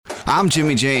I'm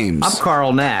Jimmy James. I'm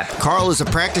Carl Knapp. Carl is a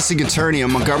practicing attorney in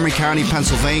Montgomery County,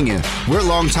 Pennsylvania. We're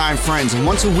longtime friends, and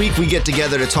once a week we get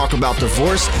together to talk about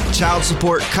divorce, child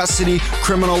support, custody,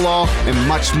 criminal law, and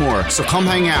much more. So come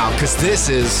hang out, because this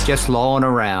is Just Lawing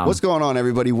Around. What's going on,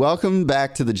 everybody? Welcome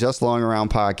back to the Just Lawing Around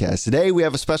podcast. Today we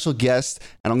have a special guest,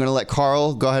 and I'm going to let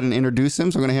Carl go ahead and introduce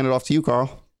him. So I'm going to hand it off to you,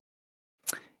 Carl.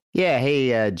 Yeah,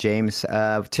 hey, James.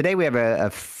 Today we have a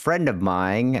friend of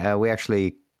mine. We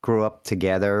actually grew up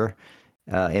together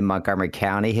in Montgomery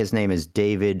County. His name is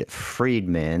David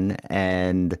Friedman,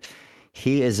 and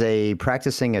he is a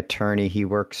practicing attorney. He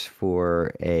works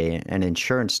for an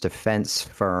insurance defense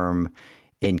firm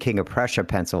in King of Prussia,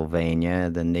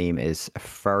 Pennsylvania. The name is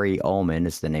Furry Ullman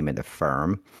is the name of the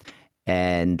firm.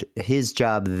 And his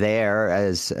job there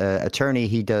as attorney,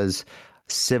 he does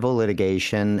civil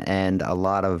litigation and a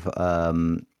lot of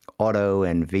auto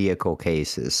and vehicle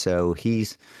cases. So he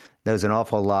knows an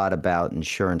awful lot about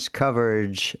insurance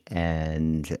coverage,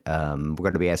 and we're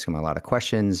going to be asking him a lot of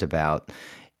questions about,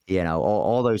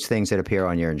 all those things that appear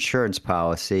on your insurance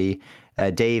policy.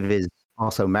 Dave is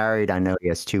also married. I know he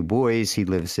has 2 boys. He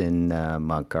lives in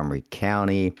Montgomery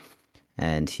County,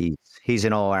 and he's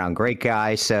an all-around great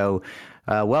guy. So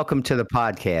welcome to the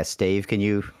podcast, Dave. Can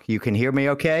you hear me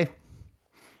okay?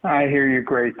 I hear you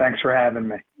great. Thanks for having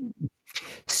me.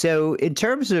 So in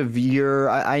terms of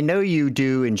I know you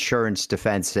do insurance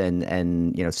defense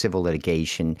and civil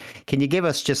litigation. Can you give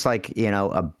us just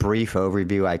a brief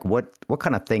overview, like what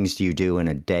kind of things do you do in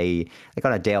a day, like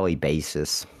on a daily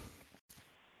basis?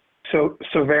 So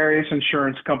various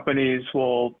insurance companies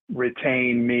will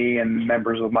retain me and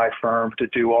members of my firm to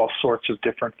do all sorts of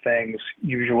different things.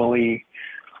 Usually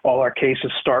all our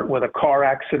cases start with a car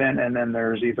accident, and then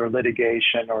there's either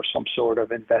litigation or some sort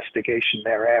of investigation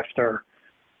thereafter.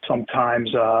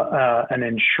 Sometimes an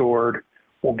insured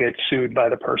will get sued by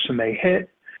the person they hit,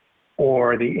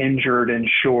 or the injured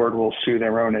insured will sue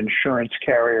their own insurance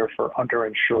carrier for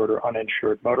underinsured or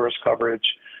uninsured motorist coverage.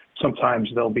 Sometimes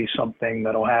there'll be something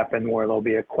that'll happen where there'll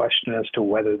be a question as to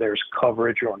whether there's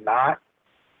coverage or not.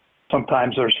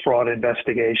 Sometimes there's fraud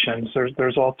investigations.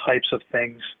 There's all types of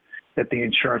things that the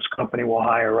insurance company will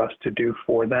hire us to do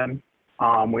for them.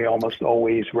 We almost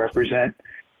always represent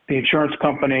the insurance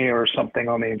company or something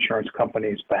on the insurance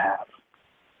company's behalf.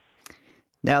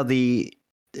 Now,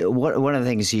 one of the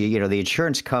things, the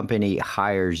insurance company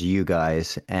hires you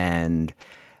guys, and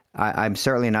I'm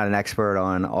certainly not an expert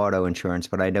on auto insurance,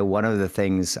 but I know one of the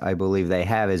things I believe they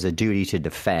have is a duty to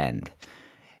defend.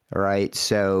 Right.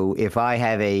 So if I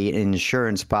have an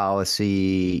insurance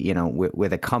policy,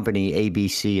 with a company,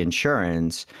 ABC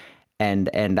Insurance, and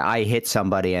I hit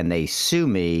somebody and they sue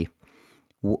me,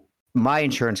 my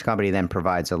insurance company then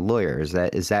provides a lawyer. Is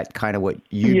that kind of what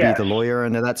you'd be the lawyer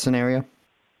under that scenario?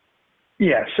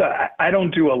 Yes. I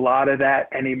don't do a lot of that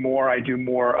anymore. I do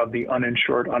more of the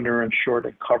uninsured, underinsured,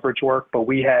 and coverage work, but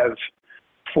we have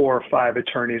 4 or 5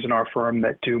 attorneys in our firm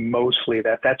that do mostly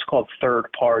that. That's called third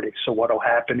party. So what'll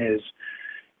happen is,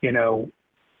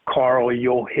 Carl,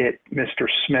 you'll hit Mr.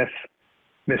 Smith.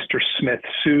 Mr. Smith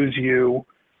sues you,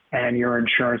 and your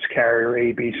insurance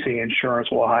carrier, ABC Insurance,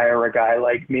 will hire a guy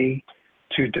like me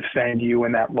to defend you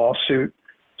in that lawsuit.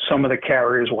 Some of the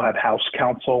carriers will have house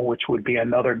counsel, which would be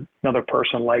another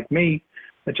person like me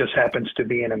that just happens to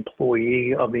be an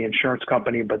employee of the insurance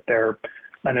company, but they're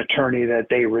an attorney that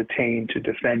they retain to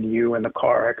defend you in the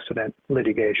car accident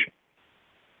litigation.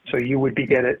 So you would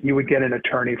get an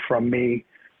attorney from me,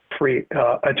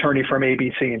 attorney from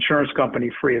ABC Insurance Company,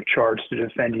 free of charge to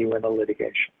defend you in the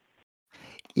litigation.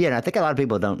 Yeah, and I think a lot of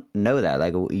people don't know that.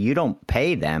 Like, you don't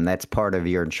pay them; that's part of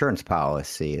your insurance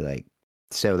policy.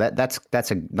 So that's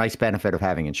a nice benefit of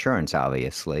having insurance,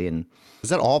 obviously. And is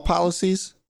that all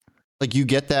policies? Like, you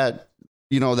get that,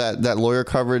 that lawyer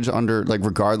coverage under,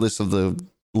 regardless of the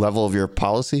level of your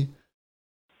policy?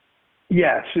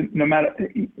 Yes, no matter,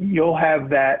 you'll have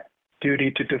that duty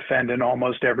to defend in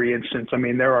almost every instance. I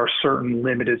mean, there are certain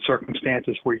limited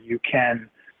circumstances where you can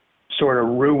sort of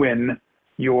ruin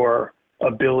your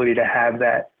ability to have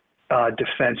that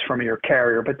defense from your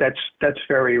carrier, but that's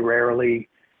very rarely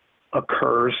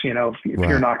occurs. If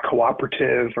you're not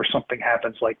cooperative or something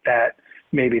happens like that,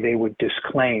 maybe they would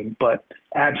disclaim. But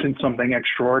absent something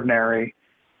extraordinary,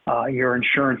 your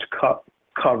insurance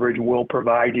coverage will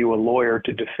provide you a lawyer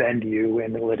to defend you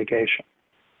in the litigation.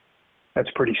 That's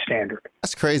pretty standard.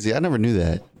 That's crazy. I never knew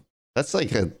that. That's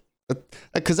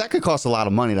because that could cost a lot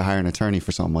of money to hire an attorney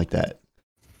for something like that.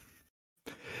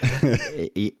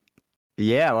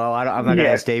 Yeah, well, I'm not going to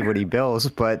ask Dave what he bills,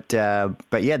 but yeah,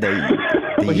 but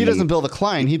he doesn't bill the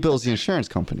client; he bills the insurance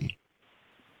company.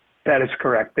 That is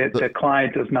correct. The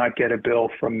client does not get a bill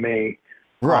from me.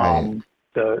 Right.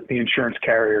 The insurance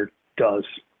carrier does.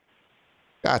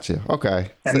 Gotcha.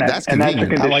 Okay. And So that's a convenient. I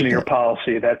condition like of your that.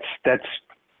 policy. That's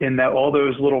in that all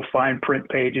those little fine print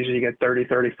pages. You get 30,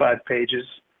 35 pages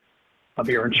of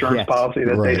your insurance Yes. policy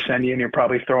that they Right. send you, and you're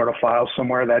probably throwing a file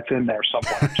somewhere that's in there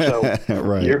somewhere. So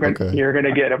Right. you're going Okay. you're going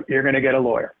to get a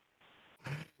lawyer.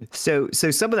 So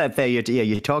some of that thing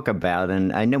you talk about,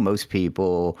 and I know most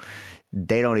people,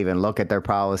 they don't even look at their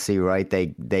policy, right?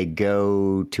 They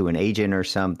go to an agent or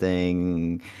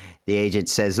something. The agent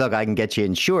says, "Look, I can get you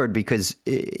insured," because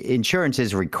insurance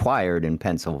is required in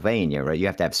Pennsylvania, right? You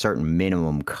have to have certain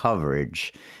minimum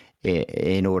coverage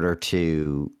in order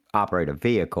to operate a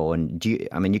vehicle. And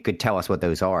you could tell us what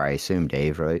those are, I assume,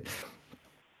 Dave, right?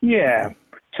 Yeah.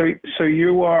 So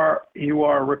you are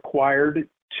required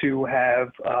to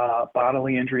have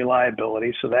bodily injury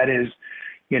liability. So that is,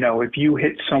 if you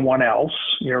hit someone else,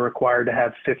 you're required to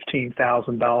have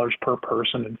 $15,000 per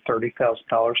person and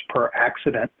 $30,000 per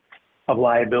accident of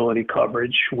liability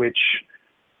coverage, which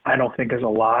I don't think is a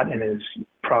lot and is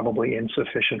probably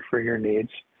insufficient for your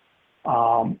needs.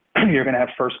 You're going to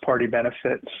have first-party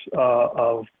benefits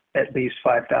of at least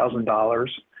 $5,000.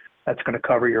 That's going to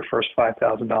cover your first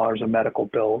 $5,000 of medical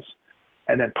bills,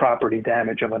 and then property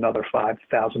damage of another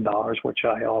 $5,000, which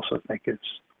I also think is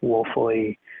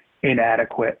woefully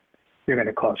inadequate. You're going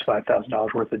to cost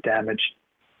 $5,000 worth of damage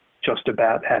just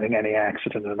about having any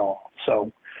accident at all.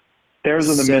 So those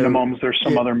are the minimums. There's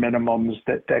some other minimums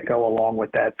that go along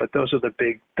with that, but those are the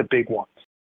big ones.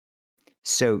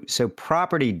 So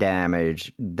property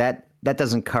damage, that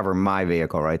doesn't cover my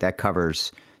vehicle, right? That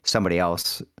covers somebody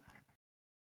else.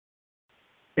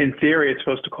 In theory, it's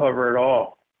supposed to cover it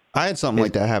all. I had something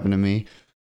like that happen to me.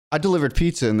 I delivered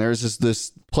pizza, and there's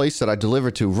this place that I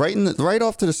delivered to right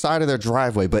off to the side of their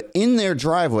driveway. But in their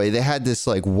driveway, they had this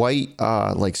like white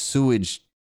like sewage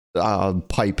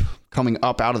pipe coming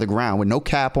up out of the ground with no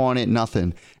cap on it,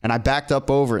 nothing. And I backed up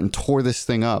over it and tore this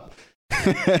thing up.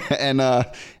 and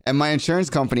my insurance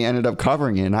company ended up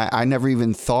covering it. And I never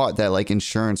even thought that like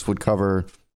insurance would cover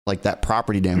like that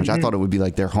property damage. I thought it would be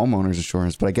like their homeowner's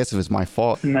insurance, but I guess if it's my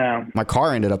fault, No. my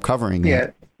car ended up covering Yeah.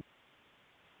 it.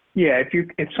 Yeah,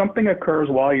 if something occurs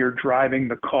while you're driving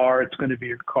the car, it's going to be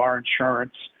your car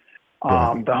insurance.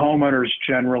 Right. The homeowners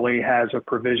generally has a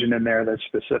provision in there that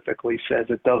specifically says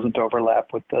it doesn't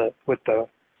overlap with the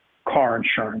car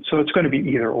insurance. So it's going to be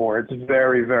either or. It's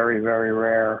very, very, very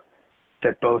rare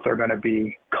that both are going to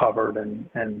be covered, and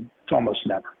it's almost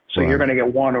never. So Right. you're going to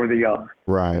get one or the other.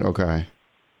 Right. Okay.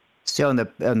 So on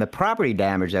the property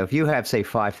damage, though, if you have, say,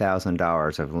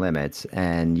 $5,000 of limits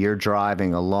and you're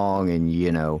driving along and,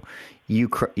 you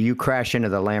crash into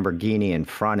the Lamborghini in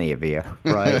front of you,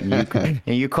 right?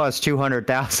 and you cause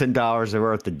 $200,000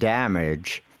 worth of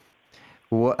damage.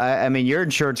 Well, I mean, your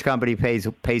insurance company pays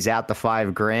out the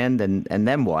 $5,000, and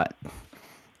then what?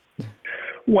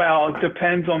 Well, it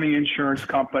depends on the insurance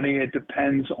company. It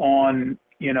depends on,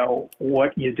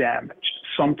 what you damaged.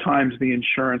 Sometimes the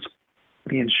insurance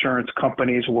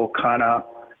companies will kind of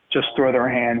just throw their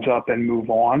hands up and move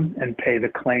on and pay the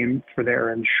claim for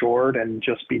their insured and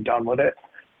just be done with it.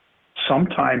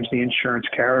 Sometimes the insurance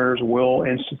carriers will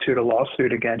institute a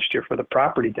lawsuit against you for the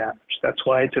property damage. That's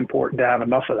why it's important to have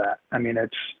enough of that. I mean,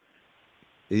 it's...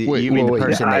 Wait, you mean wait, the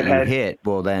person that you I've had- hit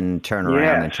will then turn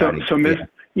around and try to...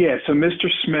 So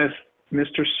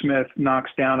Mr. Smith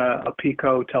knocks down a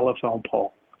Pico telephone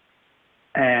pole.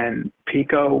 And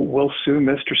Pico will sue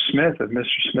Mr. Smith if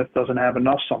Mr. Smith doesn't have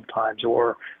enough sometimes,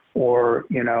 or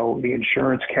the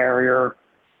insurance carrier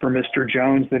for Mr.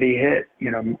 Jones that he hit,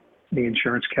 the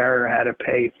insurance carrier had to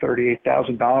pay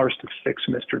 $38,000 to fix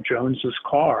Mr. Jones's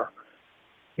car.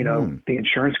 The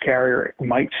insurance carrier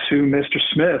might sue Mr.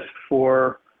 Smith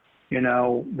for,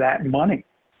 that money.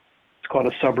 It's called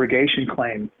a subrogation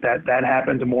claim. That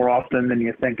happens more often than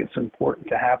you think. It's important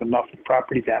to have enough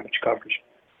property damage coverage.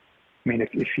 I mean,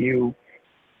 if you,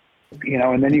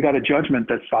 and then you got a judgment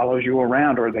that follows you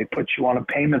around, or they put you on a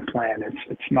payment plan.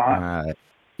 It's not.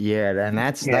 Yeah, and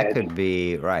that could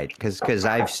be right, because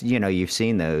you've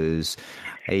seen those.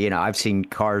 I've seen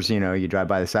cars. You drive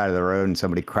by the side of the road and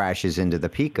somebody crashes into the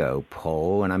Pico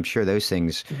pole, and I'm sure those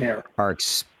things are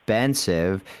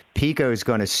expensive. Pico is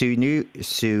going to sue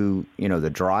the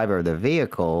driver of the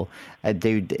vehicle.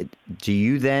 Do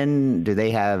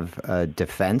they have a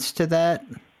defense to that?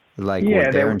 Like,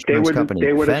 their insurance company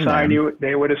they would defend them?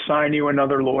 They would assign you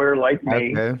another lawyer like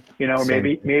me. Okay.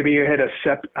 Maybe you hit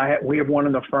we have one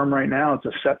in the firm right now. It's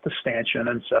a SEPTA stanchion,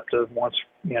 and SEPTA wants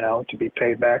to be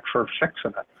paid back for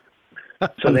fixing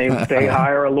it. So they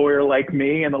hire a lawyer like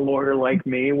me, and the lawyer like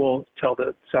me will tell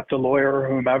the SEPTA lawyer or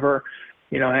whomever,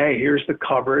 hey, here's the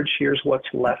coverage, here's what's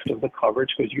left of the coverage,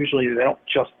 because usually they don't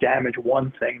just damage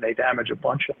one thing, they damage a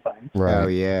bunch of things. Right. Oh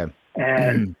yeah.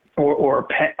 And or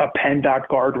a PennDOT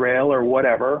guardrail or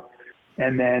whatever.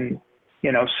 And then,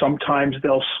 sometimes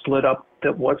they'll split up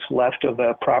what's left of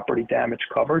the property damage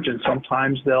coverage, and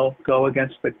sometimes they'll go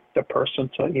against the person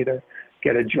to either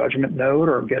get a judgment note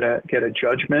or get a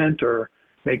judgment or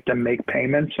make them make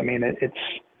payments. I mean, it's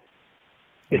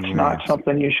not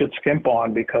something you should skimp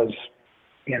on, because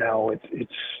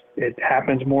it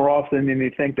happens more often than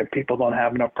you think that people don't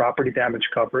have enough property damage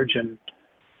coverage, and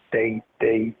they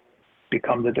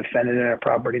become the defendant in a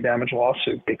property damage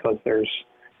lawsuit because there's,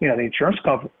 the insurance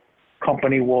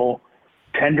company will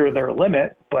tender their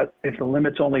limit, but if the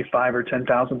limit's only $5,000 or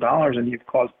 $10,000 and you've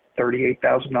caused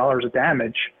 $38,000 of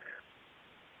damage,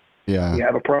 yeah, you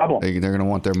have a problem. They're going to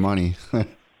want their money.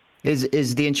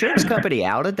 Is the insurance company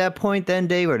out at that point then,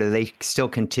 Dave, or do they still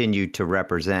continue to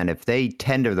represent? If they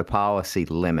tender the policy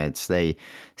limits, they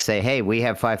say, hey, we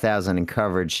have $5,000 in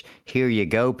coverage, here you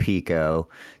go, PECO.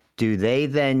 Do they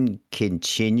then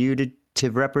continue to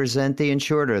represent the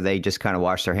insured, or they just kind of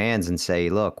wash their hands and say,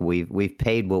 look, we've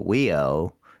paid what we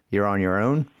owe, you're on your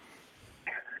own?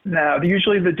 Now,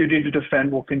 usually the duty to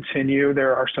defend will continue.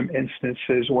 There are some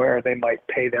instances where they might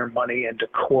pay their money into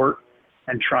court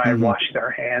and try and wash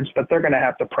their hands, but they're going to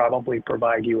have to probably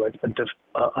provide you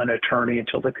an attorney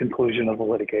until the conclusion of the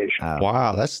litigation.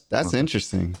 Wow, that's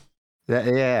interesting.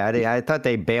 I thought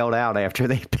they bailed out after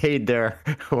they paid their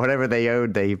whatever they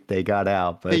owed. They got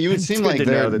out. But you would seem like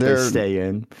they stay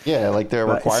in. Yeah, like their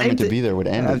requirement to be there would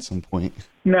end at some point.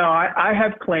 No, I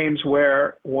have claims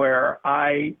where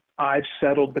I've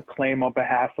settled the claim on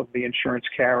behalf of the insurance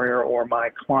carrier or my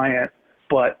client,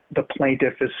 but the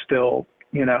plaintiff is still,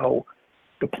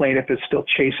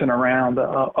 chasing around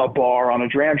a bar on a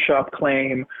dram shop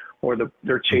claim, or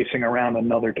they're chasing around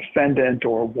another defendant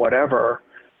or whatever.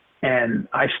 And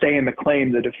I stay in the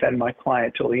claim to defend my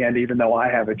client till the end, even though I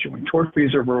have a joint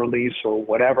tortfeasor release or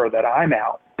whatever that I'm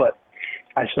out, but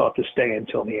I still have to stay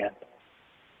until the end.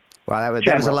 Well,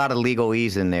 that was a lot of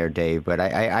legalese in there, Dave. But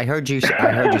I heard you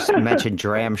mention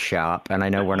dram shop, and I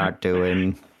know we're not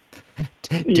doing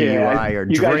DUI or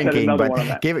drinking,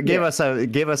 but give us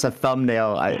a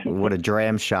thumbnail what a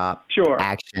dram shop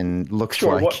action looks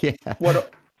like.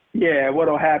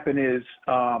 What'll happen is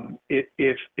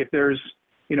if there's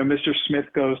Mr. Smith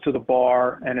goes to the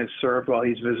bar and is served while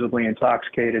he's visibly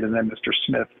intoxicated, and then Mr.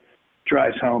 Smith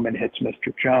drives home and hits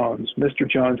Mr. Jones. Mr.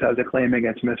 Jones has a claim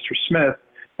against Mr. Smith,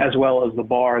 as well as the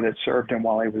bar that served him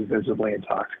while he was visibly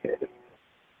intoxicated.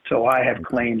 So I have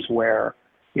claims where,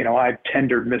 I've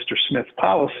tendered Mr. Smith's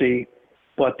policy,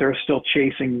 but they're still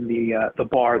chasing the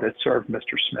bar that served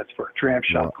Mr. Smith for a dram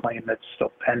shop claim that's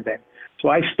still pending. So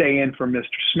I stay in for Mr.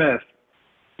 Smith,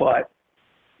 but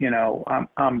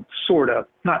I'm sort of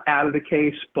not out of the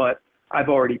case, but I've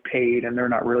already paid and they're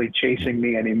not really chasing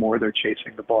me anymore. They're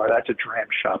chasing the bar. That's a dram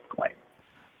shop claim.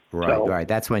 Right.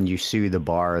 That's when you sue the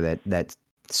bar that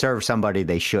served somebody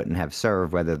they shouldn't have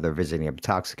served, whether they're visiting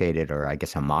intoxicated or I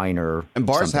guess a minor. And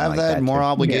bars have that moral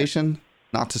obligation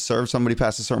not to serve somebody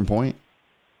past a certain point?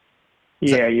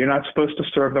 Yeah, you're not supposed to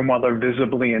serve them while they're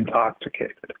visibly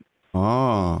intoxicated.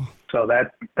 Oh. So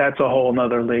that's a whole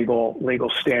nother legal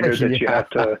standard that you have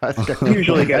to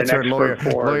usually get an expert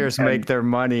for. Lawyers make their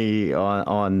money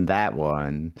on that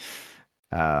one.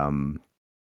 Yeah,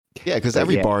 because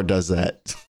every bar does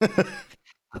that.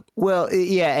 Well,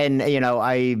 yeah, and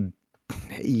I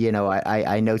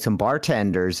know some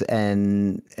bartenders,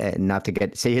 and not to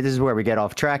get this is where we get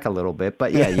off track a little bit,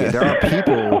 but there are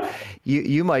people.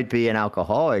 You might be an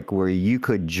alcoholic where you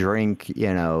could drink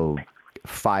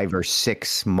 5 or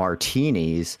 6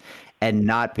 martinis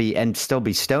and still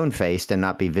be stone-faced and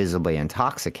not be visibly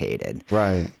intoxicated.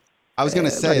 Right. I was going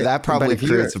to say that probably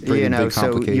creates a pretty big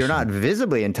complication. So you're not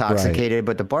visibly intoxicated,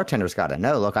 but the bartender's got to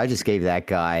know, look, I just gave that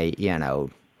guy,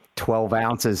 12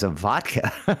 ounces of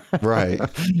vodka. Right.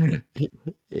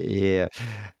 Yeah.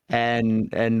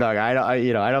 And look,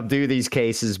 I don't do these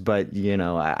cases, but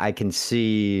I can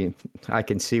see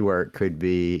where it could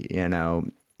be,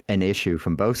 an issue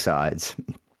from both sides.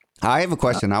 I have a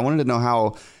question. I wanted to know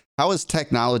how has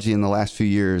technology in the last few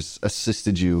years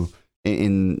assisted you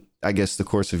in I guess the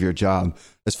course of your job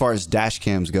as far as dash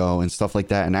cams go and stuff like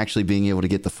that, and actually being able to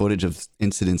get the footage of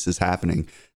incidences happening?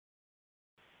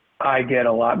 I get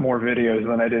a lot more videos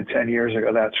than I did 10 years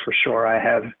ago. That's for sure. I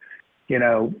have,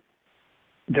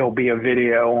 there'll be a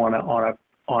video on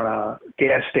a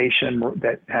gas station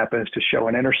that happens to show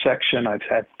an intersection. I've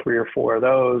had 3 or 4 of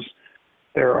those.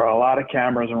 There are a lot of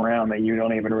cameras around that you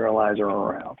don't even realize are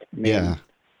around. I mean,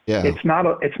 yeah. It's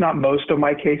not most of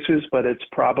my cases, but it's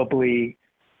probably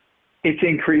It's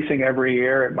increasing every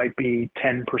year. It might be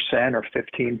 10% or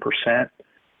 15%.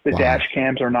 The Wow. dash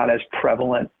cams are not as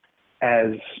prevalent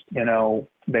as,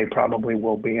 they probably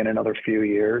will be in another few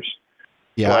years.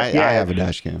 Yeah, But, I have a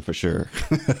dash cam for sure.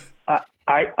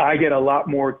 I get a lot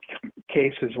more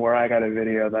cases where I got a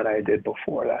video that I did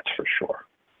before, that's for sure.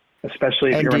 Especially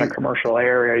if And you're in do a commercial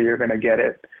area, you're going to get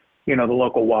it. The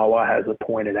local Wawa has it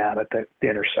pointed out at the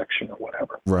intersection or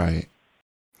whatever. Right.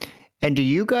 And do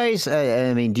you guys?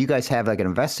 Do you guys have like an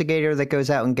investigator that goes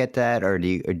out and get that, or do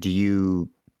you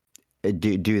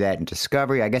do that in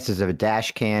Discovery? I guess as a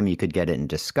dash cam, you could get it in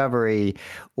Discovery,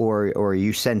 or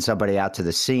you send somebody out to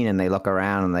the scene and they look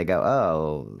around and they go,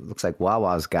 "Oh, looks like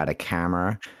Wawa's got a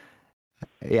camera."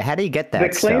 Yeah, how do you get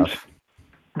that stuff?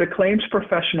 The claims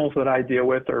professionals that I deal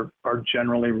with are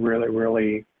generally really,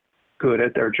 really good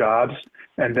at their jobs,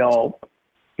 and it'll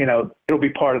be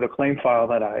part of the claim file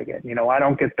that I get. I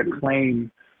don't get the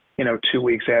claim, 2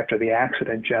 weeks after the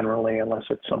accident generally, unless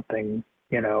it's something,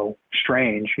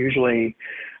 strange. Usually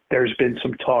there's been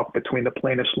some talk between the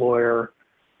plaintiff's lawyer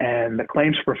and the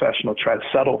claims professional to try to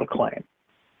settle the claim,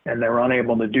 and they're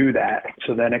unable to do that.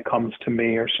 So then it comes to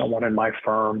me or someone in my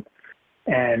firm,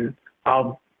 and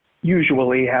I'll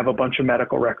usually have a bunch of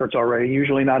medical records already,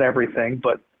 usually not everything,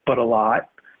 but a lot.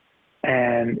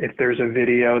 And if there's a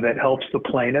video that helps the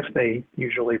plaintiff, they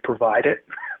usually provide it.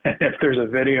 And if there's a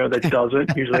video that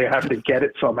doesn't, usually I have to get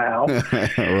it somehow.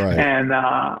 Right. And,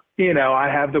 I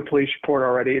have the police report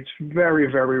already. It's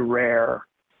very, very rare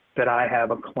that I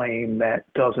have a claim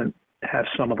that doesn't have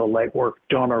some of the legwork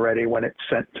done already when it's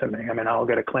sent to me. I'll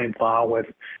get a claim file with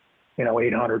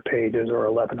 800 pages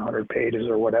or 1,100 pages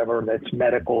or whatever. That's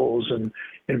medicals and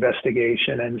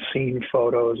investigation and scene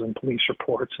photos and police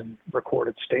reports and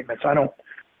recorded statements. I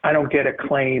don't get a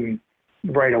claim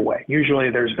right away.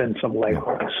 Usually there's been some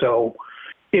legwork. So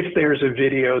if there's a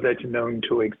video that's known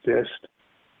to exist,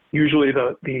 usually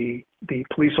the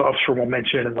police officer will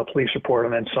mention it in the police report,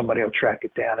 and then somebody will track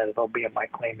it down and it'll be in my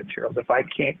claim materials. If I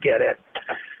can't get it,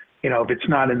 if it's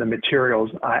not in the materials,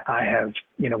 I have,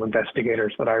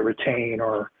 investigators that I retain,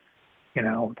 or,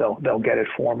 they'll get it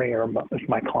for me, or if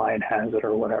my client has it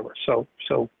or whatever. So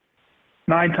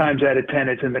 9 times out of 10,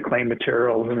 it's in the claim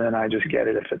materials, and then I just get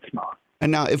it if it's not.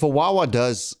 And now if a Wawa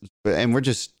does, and we're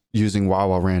just using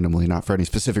Wawa randomly, not for any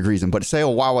specific reason, but say a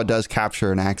Wawa does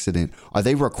capture an accident, are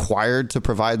they required to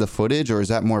provide the footage, or is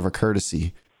that more of a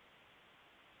courtesy?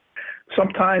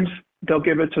 Sometimes they'll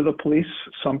give it to the police.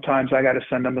 Sometimes I got to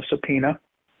send them a subpoena,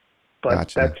 but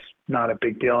Gotcha. That's not a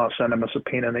big deal. I'll send them a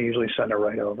subpoena, and they usually send it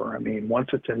right over. Once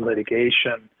it's in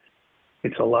litigation,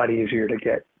 it's a lot easier to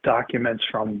get documents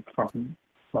from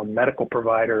medical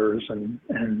providers and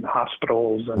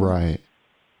hospitals. And, right.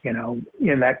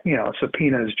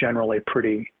 Subpoena is generally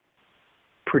pretty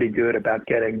good about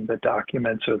getting the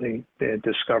documents or the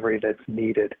discovery that's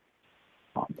needed.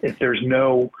 If there's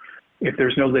no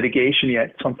litigation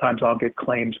yet, sometimes I'll get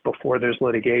claims before there's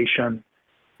litigation.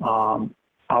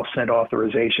 I'll send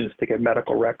authorizations to get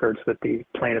medical records that the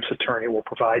plaintiff's attorney will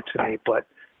provide to me. But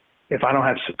if I don't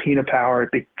have subpoena power,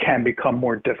 it can become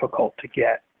more difficult to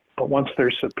get. But once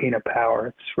there's subpoena power,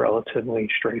 it's relatively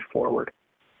straightforward.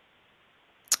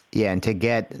 Yeah, and to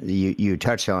get, you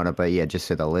touched on it, but yeah, just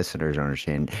so the listeners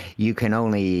understand, you can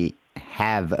only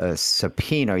have a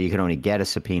subpoena, or you can only get a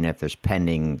subpoena if there's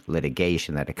pending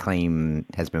litigation, that a claim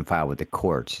has been filed with the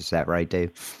courts. Is that right,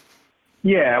 Dave?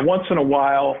 Yeah, once in a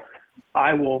while,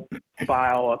 I will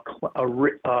file a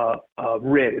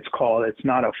writ. It's called. It's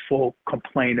not a full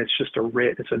complaint. It's just a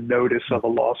writ. It's a notice of a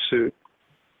lawsuit,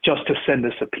 just to send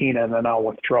a subpoena, and then I'll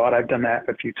withdraw it. I've done that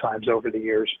a few times over the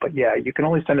years. But yeah, you can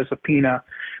only send a subpoena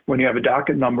when you have a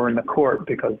docket number in the court,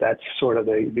 because that's sort of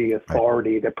the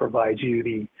authority that provides you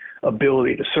the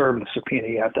ability to serve the subpoena.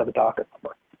 You have to have a docket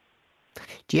number.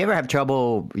 Do you ever have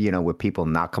trouble, with people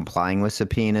not complying with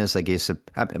subpoenas? Like,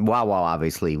 Wawa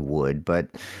obviously would, but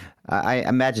I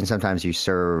imagine sometimes you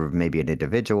serve maybe an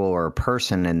individual or a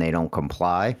person and they don't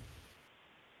comply.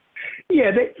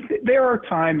 Yeah, there are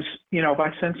times, if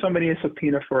I send somebody a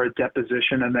subpoena for a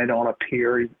deposition and they don't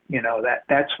appear,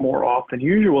 that's more often.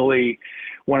 Usually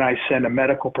when I send a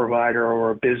medical provider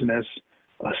or a business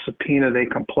a subpoena, they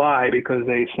comply because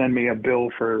they send me a bill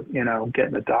for,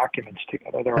 getting the documents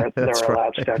together. They're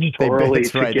allowed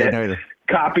statutorily to get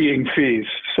copying fees.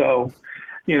 So,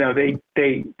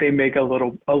 they make a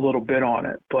little bit on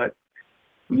it, but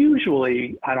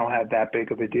usually I don't have that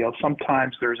big of a deal.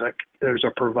 Sometimes there's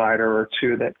a provider or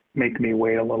two that make me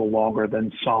wait a little longer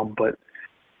than some, but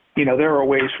there are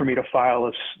ways for me to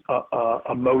file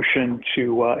a motion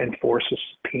to enforce a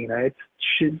subpoena. It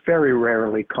very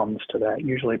rarely comes to that.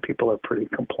 Usually people are pretty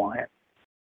compliant.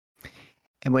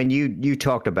 And when you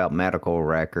talked about medical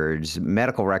records,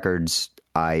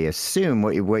 I assume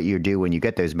what you do when you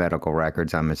get those medical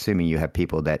records, I'm assuming you have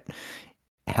people that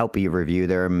help you review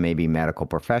them, maybe medical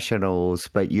professionals,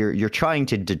 but you're trying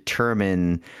to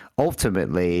determine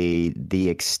ultimately the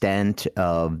extent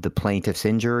of the plaintiff's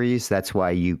injuries. That's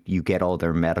why you get all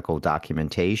their medical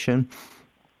documentation.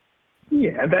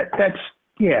 Yeah,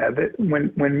 that when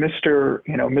Mr.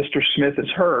 Smith is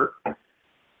hurt,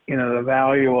 the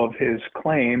value of his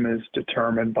claim is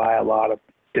determined by a lot of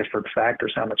different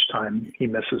factors, how much time he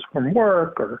misses from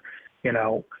work, or,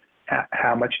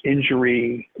 how much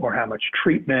injury or how much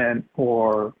treatment,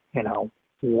 or,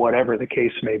 whatever the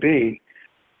case may be.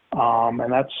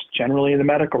 And that's generally in the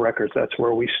medical records. That's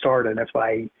where we start. And if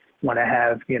I want to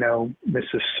have,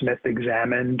 Mrs. Smith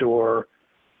examined or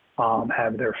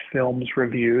have their films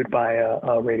reviewed by a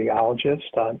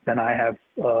radiologist, then I have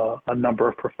a number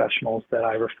of professionals that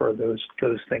I refer those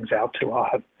things out to. I'll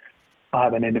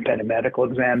have an independent medical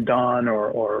exam done,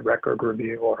 or a record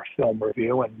review, or a film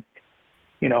review. And,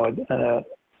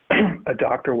 a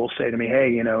doctor will say to me,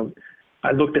 hey,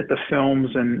 I looked at the films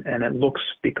and it looks,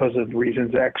 because of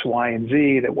reasons X, Y, and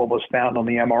Z, that what was found on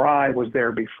the MRI was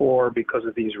there before because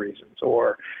of these reasons.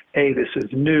 Or, hey, this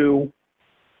is new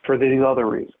for these other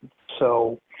reasons.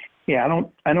 So, yeah,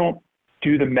 I don't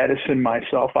do the medicine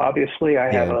myself. Obviously,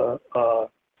 I have a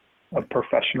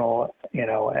professional,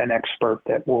 an expert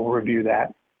that will review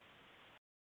that.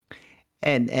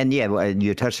 And yeah, well,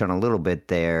 you touched on a little bit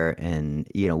there, and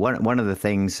one of the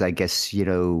things, I guess,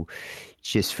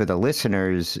 just for the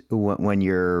listeners, when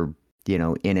you're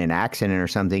in an accident or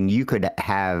something, you could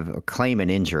claim an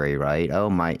injury, right?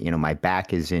 Oh, my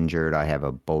back is injured. I have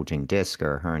a bulging disc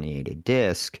or a herniated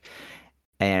disc.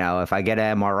 And if I get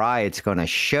an MRI, it's going to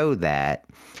show that.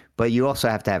 But you also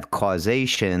have to have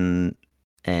causation,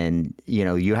 and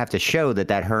you have to show that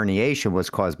herniation was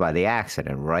caused by the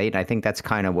accident, right? I think that's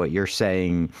kind of what you're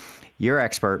saying. Your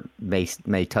expert may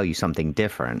tell you something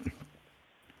different.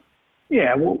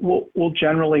 Yeah, we'll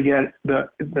generally get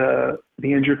the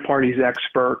injured party's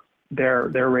expert,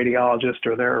 their radiologist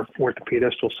or their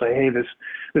orthopedist will say, hey, this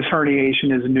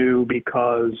herniation is new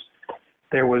because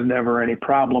there was never any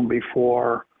problem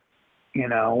before,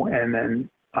 and then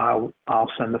I'll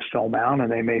send the film out,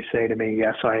 and they may say to me,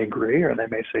 yes, I agree, or they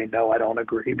may say, no, I don't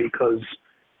agree because,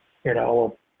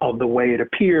 of the way it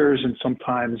appears. And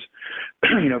sometimes,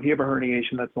 if you have a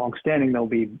herniation that's longstanding, there'll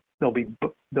be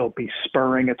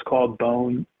spurring. It's called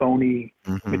bony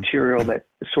material that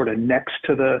is sort of next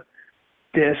to the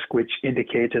disc, which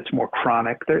indicates it's more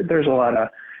chronic. There's a lot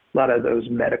of those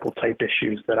medical type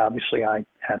issues that obviously I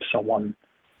have someone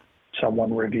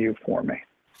review for me.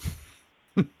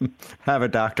 Have a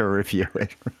doctor review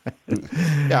it.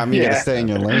 Yeah, you gotta stay in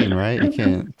your lane, right? You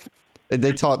can't.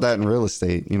 They taught that in real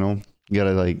estate. You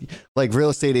gotta like real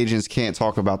estate agents can't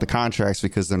talk about the contracts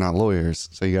because they're not lawyers.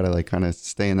 So you gotta kind of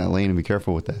stay in that lane and be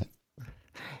careful with that.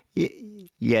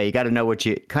 Yeah, you got to know what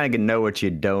you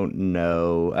don't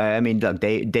know. I mean, look,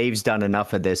 Dave's done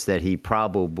enough of this that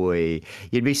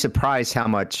you'd be surprised how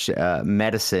much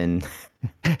medicine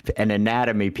and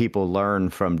anatomy people learn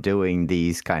from doing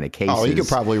these kind of cases. Oh, you could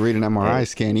probably read an MRI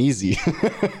scan easy.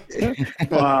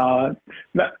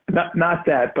 Not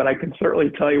that, but I can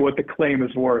certainly tell you what the claim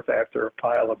is worth after a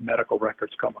pile of medical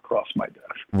records come across my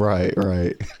desk. Right.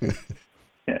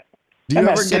 Yeah. And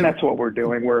that's what we're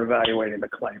doing. We're evaluating the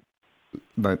claim.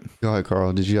 But go ahead,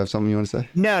 Carl. Did you have something you want to say?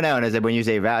 No. And when you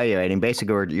say evaluating,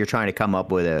 basically you're trying to come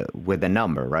up with a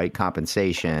number, right?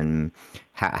 Compensation,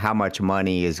 how much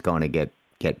money is going to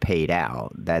get paid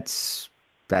out. That's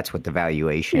what the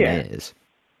valuation is.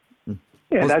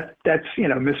 Yeah, that's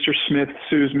Mr. Smith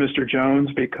sues Mr.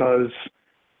 Jones because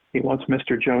he wants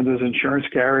Mr. Jones's insurance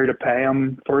carrier to pay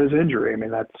him for his injury. I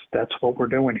mean, that's what we're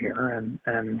doing here,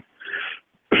 and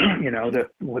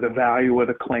the value of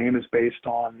the claim is based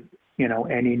on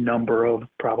any number of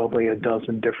probably a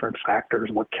dozen different factors: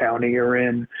 what county you're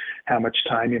in, how much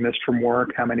time you missed from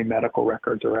work, how many medical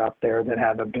records are out there that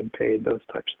haven't been paid, those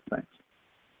types of things.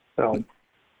 So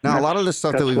now a lot of the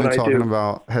stuff that we've been talking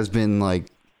about has been like,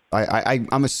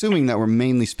 I'm assuming that we're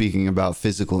mainly speaking about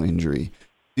physical injury.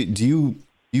 Do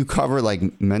you cover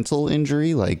like mental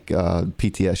injury, like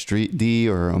PTSD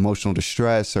or emotional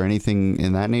distress or anything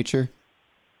in that nature?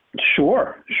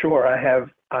 Sure. I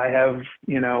have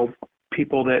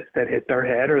people that hit their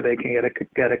head, or they can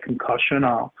get a concussion.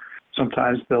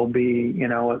 Sometimes they'll be,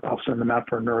 I'll send them out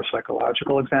for a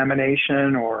neuropsychological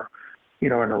examination or, a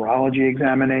neurology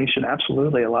examination.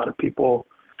 Absolutely. A lot of people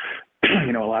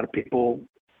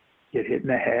get hit in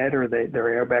the head, or their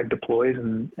airbag deploys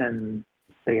and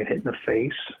they get hit in the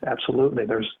face. Absolutely.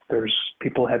 There's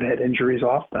people have head injuries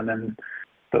often, and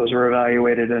those are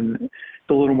evaluated, and it's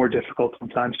a little more difficult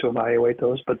sometimes to evaluate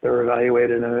those, but they're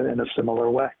evaluated in a similar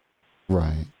way.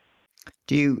 Right.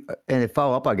 Do you, and to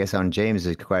follow up, I guess, on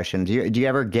James's question, do you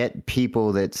ever get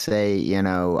people that say,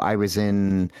 I was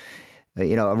in,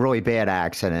 a really bad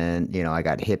accident, I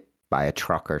got hit by a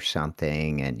truck or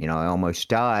something, and, I almost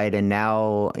died, and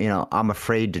now, I'm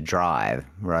afraid to drive,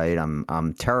 right?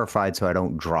 I'm terrified, so I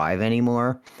don't drive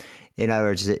anymore. In other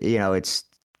words, it's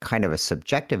kind of a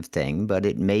subjective thing, but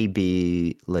it may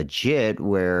be legit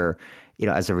where,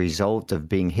 as a result of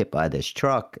being hit by this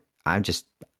truck,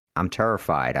 I'm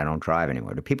terrified. I don't drive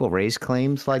anymore. Do people raise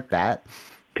claims like that?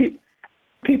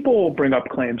 People bring up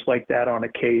claims like that on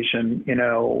occasion.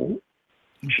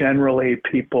 Generally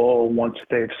people, once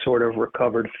they've sort of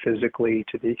recovered physically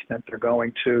to the extent they're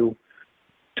going to,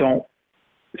 don't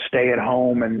stay at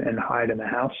home and hide in the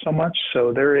house so much.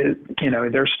 So there is,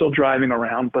 they're still driving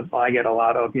around, but I get a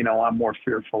lot of, I'm more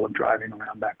fearful of driving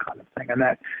around, that kind of thing. And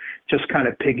that just kind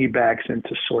of piggybacks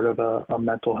into sort of a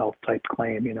mental health type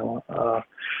claim, a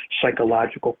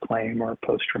psychological claim or a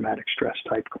post-traumatic stress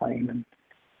type claim. And,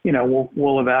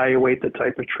 we'll evaluate the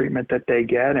type of treatment that they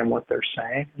get and what they're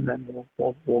saying, and then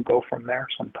we'll go from there,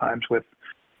 sometimes with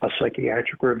a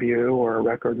psychiatric review or a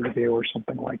record review or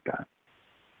something like that.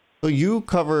 So you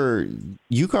cover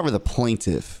the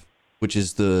plaintiff, which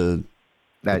is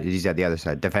he's at the other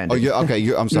side, defendant. Oh,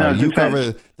 I'm sorry. No, you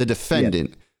cover the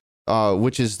defendant, yeah.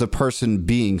 Which is the person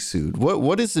being sued.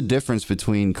 What is the difference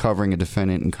between covering a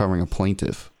defendant and covering a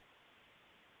plaintiff?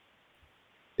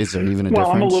 Is there even a difference?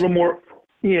 I'm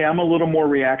a little more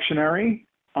reactionary.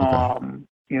 Okay.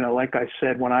 Like I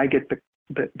said, when I get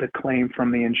the claim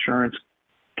from the insurance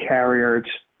carrier, it's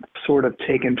sort of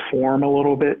taken form a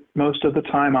little bit. Most of the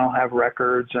time I'll have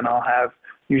records, and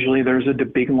usually there's a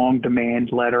big long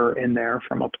demand letter in there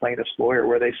from a plaintiff's lawyer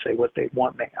where they say what they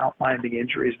want. They outline the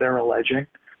injuries they're alleging.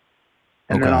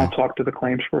 And then I'll talk to the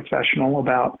claims professional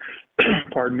about,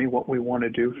 what we want to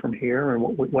do from here and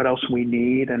what else we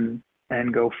need, and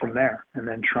go from there, and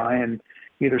then try and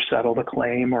either settle the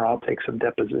claim, or I'll take some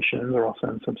depositions, or I'll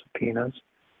send some subpoenas.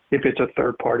 If it's a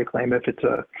third party claim, if it's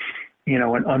an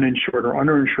uninsured or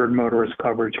underinsured motorist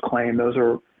coverage claim, those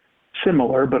are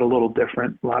similar but a little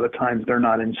different. A lot of times they're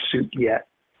not in suit yet,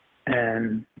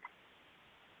 and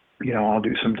I'll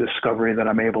do some discovery that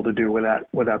I'm able to do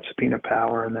without subpoena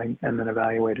power, and then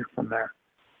evaluate it from there.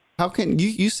 How can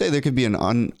you say there could be an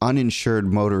uninsured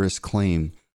motorist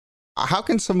claim? How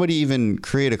can somebody even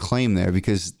create a claim there?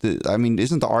 Because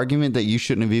isn't the argument that you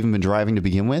shouldn't have even been driving to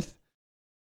begin with?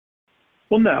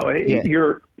 Well, no,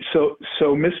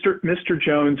 so Mr.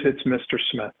 Jones hits Mr.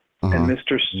 Smith, and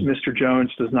Mr.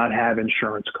 Jones does not have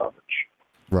insurance coverage.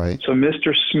 Right. So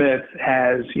Mr. Smith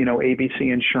has,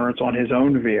 ABC insurance on his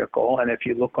own vehicle, and if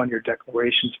you look on your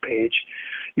declarations page,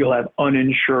 you'll have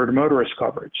uninsured motorist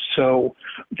coverage. So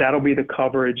that'll be the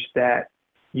coverage that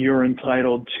you're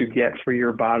entitled to get for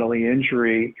your bodily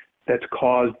injury that's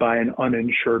caused by an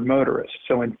uninsured motorist.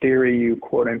 So in theory, you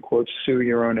quote unquote sue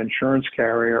your own insurance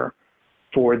carrier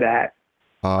for that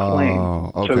claim.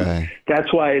 Okay. So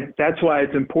that's why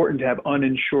it's important to have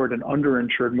uninsured and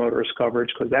underinsured motorist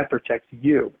coverage, because that protects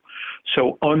you.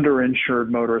 So underinsured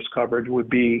motorist coverage would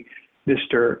be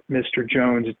Mr.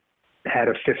 Jones had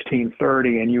a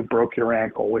 1530 and you broke your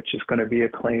ankle, which is going to be a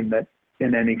claim that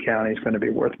in any county is going to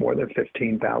be worth more than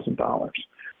 $15,000.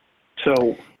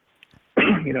 So,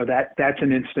 that's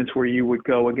an instance where you would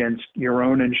go against your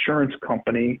own insurance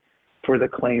company for the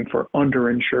claim for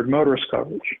underinsured motorist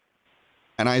coverage.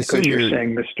 And I assume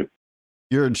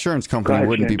your insurance company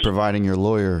wouldn't be providing your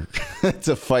lawyer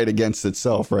to fight against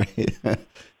itself, right?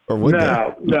 Or would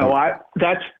they? No.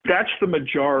 That's the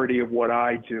majority of what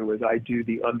I do. Is I do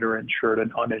the underinsured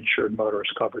and uninsured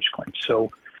motorist coverage claims. So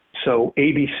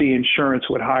ABC Insurance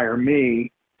would hire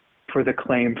me for the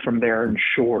claim from their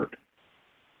insured,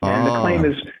 and the claim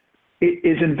is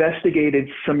investigated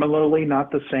similarly,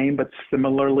 not the same, but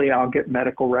similarly. I'll get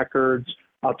medical records.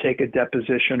 I'll take a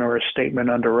deposition or a statement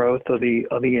under oath of the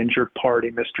injured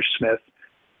party, Mr. Smith,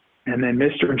 and then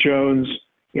Mr. Jones.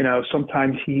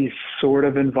 Sometimes he's sort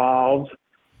of involved,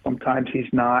 sometimes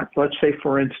he's not. Let's say,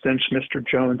 for instance, Mr.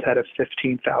 Jones had a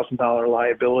 $15,000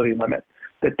 liability limit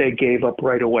that they gave up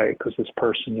right away because this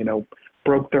person,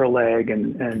 broke their leg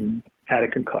and had a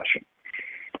concussion.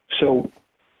 So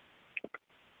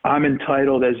I'm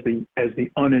entitled as the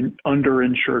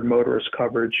underinsured motorist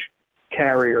coverage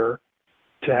carrier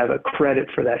to have a credit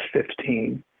for that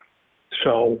 15.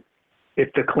 So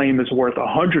if the claim is worth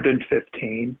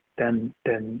 115, then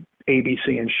ABC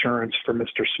Insurance for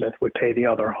Mr. Smith would pay the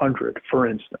other 100, for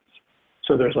instance.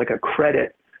 So there's like a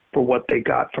credit for what they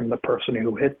got from the person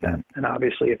who hit them. And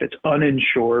obviously, if it's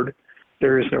uninsured,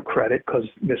 there is no credit because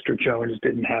Mr. Jones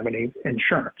didn't have any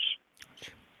insurance.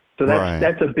 So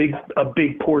that's a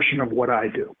big portion of what I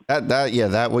do.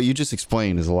 That what you just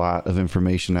explained is a lot of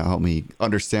information that helped me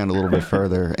understand a little bit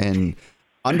further. And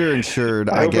underinsured,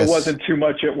 I hope guess it wasn't too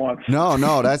much at once.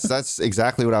 No, that's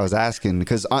exactly what I was asking.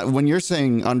 Because when you're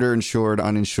saying underinsured,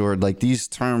 uninsured, like these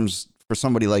terms for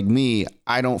somebody like me,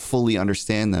 I don't fully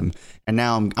understand them. And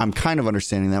now I'm kind of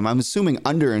understanding them. I'm assuming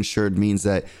underinsured means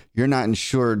that you're not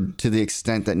insured to the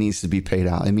extent that needs to be paid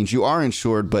out. It means you are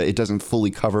insured, but it doesn't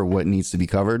fully cover what needs to be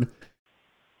covered.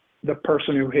 The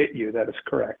person who hit you, that is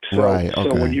correct. So, right. Okay.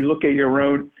 So when you look at your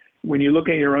own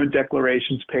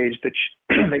declarations page that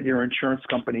your insurance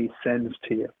company sends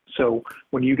to you. So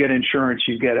when you get insurance,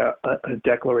 you get a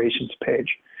declarations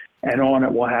page, and on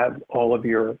it will have all of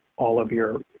your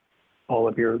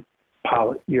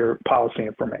policy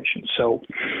information. So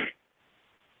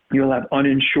you'll have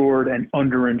uninsured and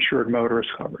underinsured motorist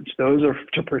coverage. Those are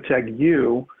to protect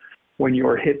you when you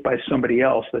are hit by somebody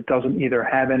else that doesn't either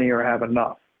have any or have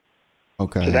enough.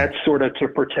 Okay. So that's sort of to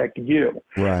protect you.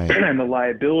 Right. And the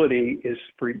liability is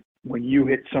for when you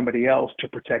hit somebody else to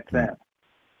protect them.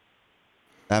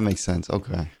 That makes sense.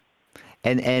 Okay.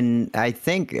 And I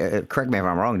think, correct me if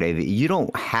I'm wrong, Dave, you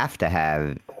don't have to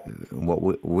have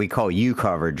what we call U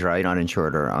coverage, right?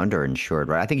 Uninsured or underinsured,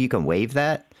 right? I think you can waive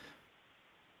that.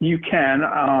 You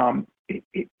can.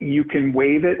 You can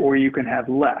waive it, or you can have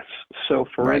less. So,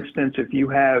 for instance, if you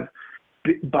have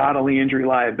bodily injury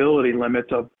liability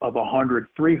limits of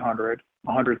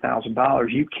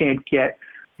 $100,000, you can't get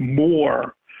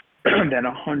more than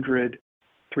 $100,000,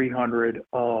 $300,000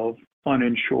 of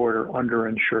uninsured or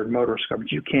underinsured motorist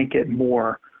coverage. You can't get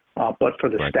more, but for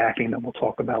the stacking that we'll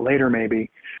talk about later, maybe.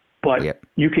 But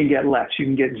you can get less. You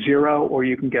can get zero, or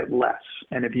you can get less.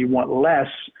 And if you want less,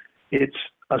 it's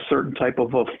a certain type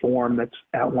of a form that's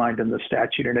outlined in the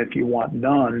statute. And if you want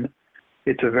none,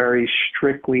 it's a very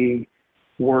strictly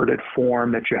worded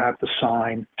form that you have to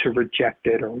sign to reject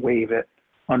it or waive it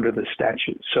under the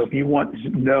statute. So if you want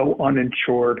no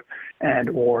uninsured and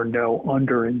or no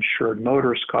underinsured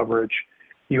motorist coverage,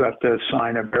 you have to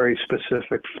sign a very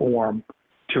specific form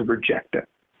to reject it.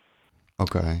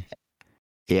 Okay.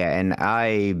 Yeah, and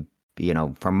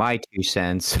from my 2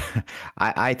 cents,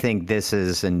 I think this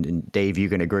is, and Dave, you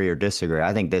can agree or disagree,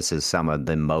 I think this is some of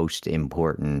the most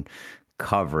important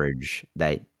coverage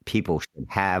that people should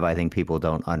have. I think people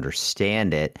don't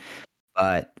understand it,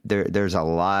 but there's a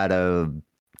lot of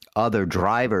other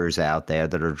drivers out there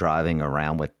that are driving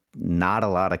around with not a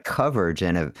lot of coverage.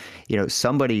 And if,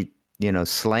 somebody,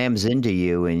 slams into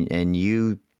you and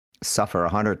you suffer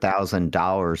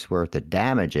 $100,000 worth of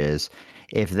damages,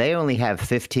 if they only have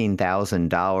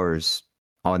 $15,000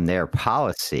 on their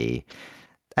policy,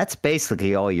 that's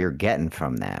basically all you're getting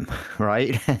from them,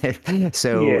 right?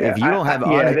 So if you don't have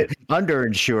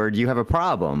underinsured, you have a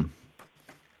problem.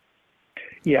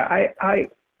 Yeah, I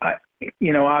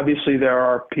obviously there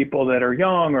are people that are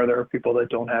young, or there are people that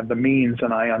don't have the means,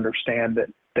 and I understand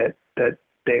that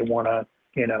they want to,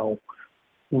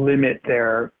 limit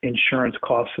their insurance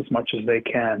costs as much as they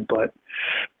can. But,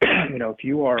 if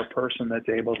you are a person that's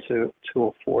able to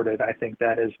afford it, I think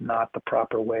that is not the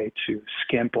proper way to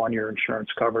skimp on your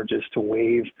insurance coverage, is to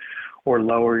waive or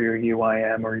lower your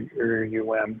UIM or your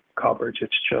UM coverage.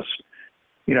 It's just,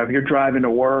 if you're driving to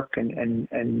work and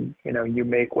you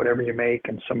make whatever you make,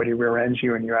 and somebody rear ends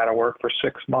you and you're out of work for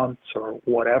 6 months or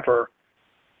whatever,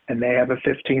 and they have a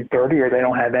 1530 or they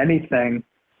don't have anything,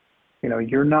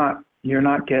 you're not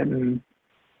getting,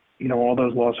 all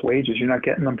those lost wages. You're not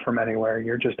getting them from anywhere.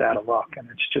 You're just out of luck. And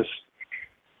it's just,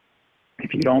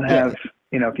 if you don't have,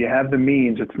 if you have the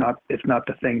means, it's not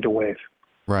the thing to waive.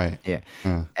 Right. Yeah.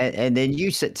 And then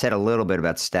you said a little bit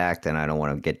about stacked, and I don't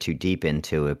want to get too deep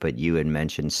into it, but you had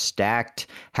mentioned stacked.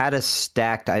 How does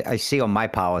stacked, I see on my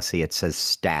policy, it says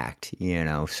stacked,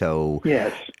 so.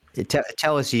 Yes.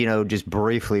 Tell us, just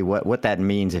briefly what that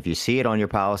means if you see it on your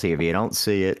policy, if you don't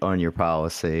see it on your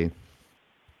policy.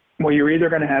 Well, you're either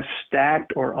going to have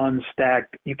stacked or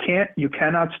unstacked. You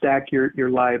cannot stack your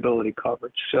liability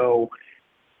coverage. So,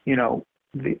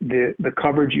 the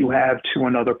coverage you have to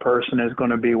another person is going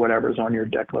to be whatever's on your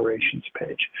declarations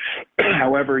page.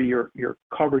 However, your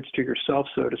coverage to yourself,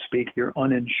 so to speak, your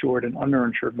uninsured and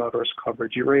underinsured motorist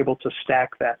coverage, you're able to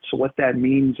stack that. So what that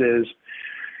means is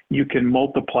you can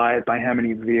multiply it by how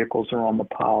many vehicles are on the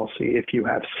policy if you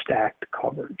have stacked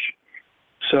coverage.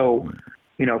 So,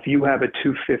 if you have a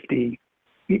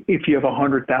if you have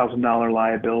 $100,000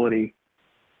 liability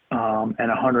and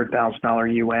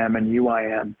 $100,000 UM and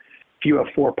UIM, if you have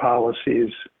 4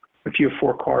 policies if you have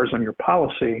 4 cars on your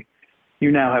policy,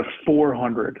 you now have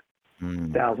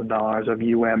 $400,000 of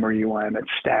UM or UIM. It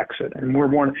stacks it. And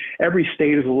every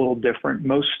state is a little different.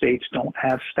 Most states don't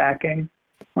have stacking.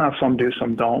 Well, some do,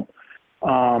 some don't.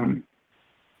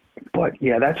 But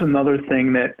yeah, that's another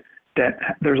thing that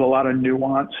there's a lot of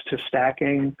nuance to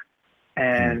stacking.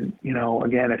 And,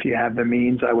 again, if you have the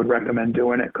means, I would recommend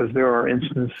doing it, because there are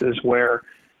instances where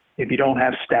if you don't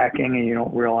have stacking and you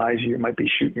don't realize, you might be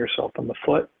shooting yourself in the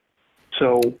foot.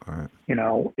 So,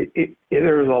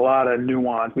 there's a lot of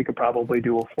nuance. We could probably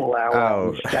do a full hour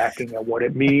on stacking and what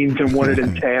it means and what it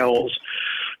entails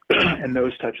and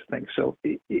those types of things. So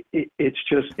it's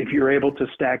just, if you're able to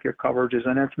stack your coverages,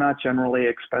 and it's not generally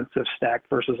expensive, stacked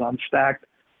versus unstacked,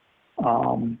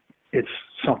 it's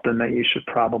something that you should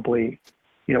probably,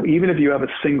 even if you have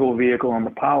a single vehicle on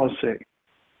the policy,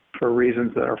 for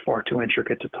reasons that are far too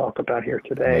intricate to talk about here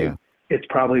today, it's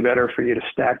probably better for you to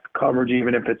stack the coverage,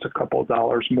 even if it's a couple of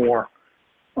dollars more.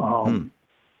 And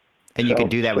you can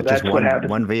do that with just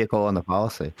one vehicle on the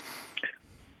policy.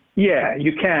 Yeah,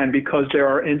 you can, because there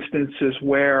are instances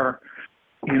where,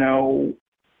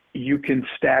 you can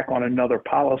stack on another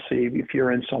policy if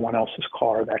you're in someone else's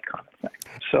car, that kind of thing.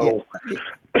 So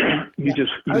you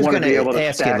want to be able to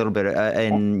ask stack. You a little bit,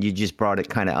 and you just brought it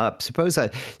kind of up. Suppose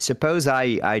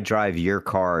I drive your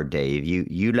car, Dave.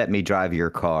 You let me drive your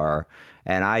car,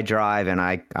 and I drive and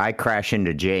I crash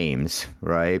into James,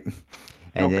 right?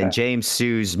 And then James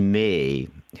sues me.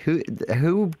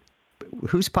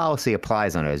 Whose policy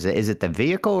applies on it? Is it the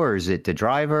vehicle or is it the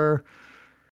driver?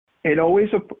 It always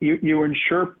you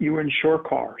insure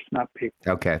cars, not people.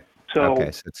 Okay. So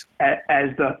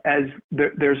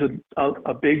there's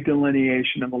a big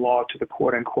delineation in the law to the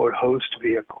quote unquote host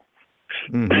vehicle.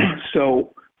 Mm-hmm.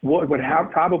 So what would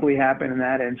probably happen in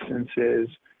that instance is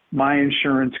my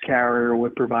insurance carrier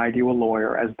would provide you a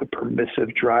lawyer as the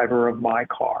permissive driver of my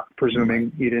car,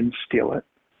 presuming you didn't steal it.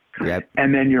 Yep.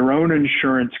 And then your own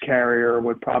insurance carrier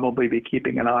would probably be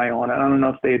keeping an eye on it. I don't know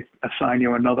if they'd assign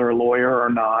you another lawyer or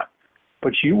not,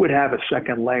 but you would have a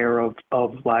second layer of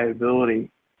liability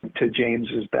to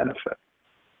James's benefit.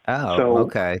 Oh,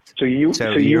 okay. So you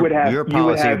would have your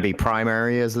policy would be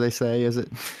primary, as they say, is it?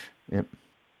 Yep.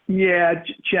 Yeah,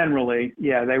 generally,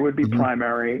 they would be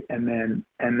primary, and then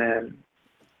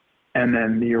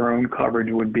your own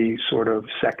coverage would be sort of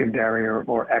secondary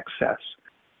or excess.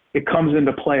 It comes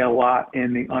into play a lot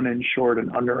in the uninsured and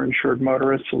underinsured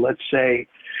motorists. So let's say,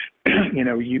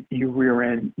 you rear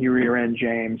end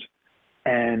James,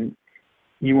 and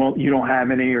you don't have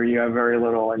any, or you have very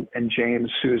little, and James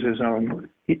sues his own.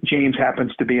 James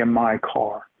happens to be in my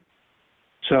car,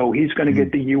 so he's going to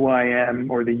get the UIM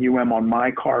or the UM on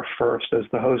my car first as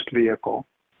the host vehicle,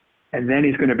 and then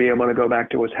he's going to be able to go back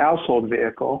to his household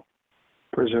vehicle,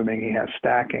 presuming he has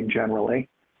stacking generally,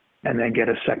 and then get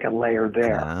a second layer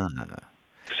there.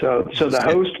 So the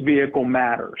host vehicle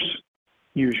matters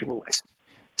usually.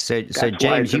 So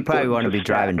James, you probably want to be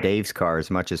driving Dave's car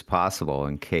as much as possible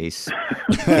in case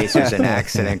there's an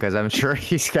accident, because I'm sure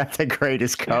he's got the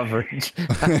greatest coverage. He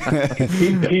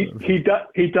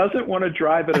doesn't want to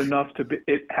drive it enough to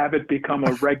have it become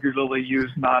a regularly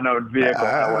used non-owned vehicle.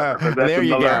 However, that's there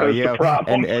you go.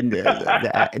 Problem. And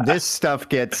this stuff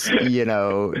gets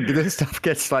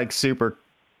like super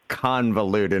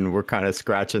convoluted, and we're kind of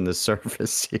scratching the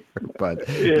surface here, but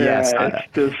yes,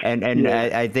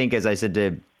 I think, as I said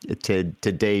to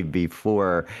Dave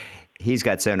before, he's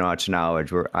got so much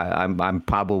knowledge. I'm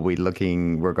probably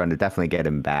looking. We're going to definitely get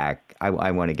him back.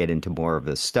 I want to get into more of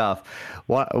this stuff.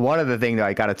 One of the things that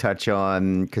I got to touch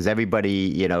on, because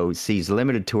everybody sees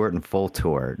limited tort and full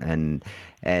tort, and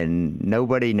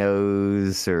nobody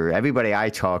knows, or everybody I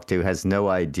talk to has no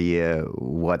idea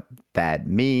what that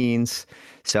means.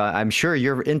 So I'm sure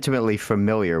you're intimately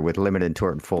familiar with limited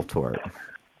tort and full tort.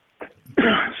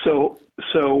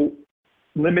 So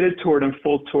limited tort and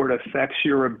full tort affects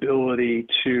your ability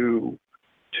to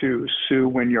sue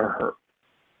when you're hurt,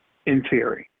 in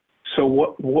theory. So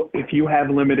what if you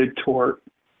have limited tort,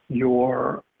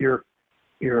 your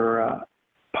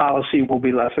policy will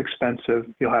be less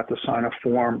expensive. You'll have to sign a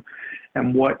form,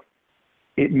 and what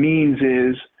it means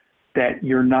is that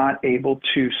you're not able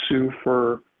to sue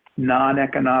for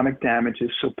non-economic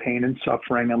damages, so pain and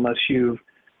suffering, unless you've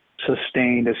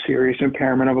sustained a serious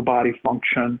impairment of a body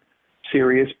function,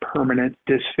 serious permanent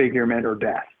disfigurement, or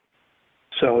death.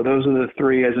 So those are the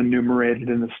three as enumerated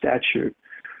in the statute.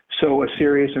 So a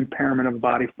serious impairment of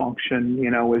body function,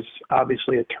 is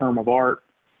obviously a term of art.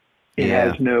 It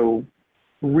has no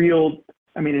real,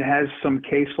 it has some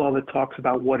case law that talks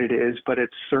about what it is, but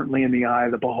it's certainly in the eye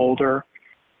of the beholder.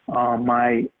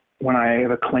 When I have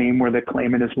a claim where the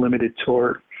claimant is limited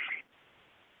tort,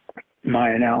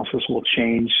 my analysis will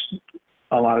change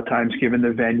a lot of times given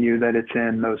the venue that it's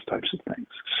in, those types of things.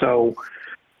 So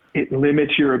it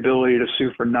limits your ability to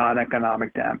sue for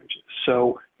non-economic damages.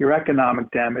 So your economic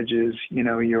damages,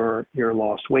 your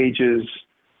lost wages,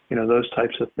 those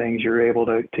types of things you're able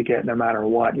to get no matter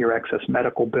what, your excess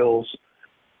medical bills,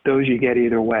 those you get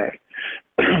either way.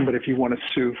 But if you want to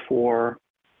sue for,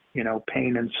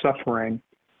 pain and suffering,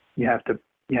 you have to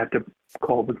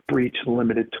call the breach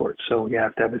limited tort. So you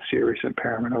have to have a serious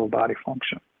impairment of a body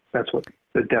function. That's what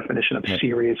the definition of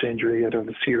serious injury is, of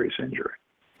a serious injury.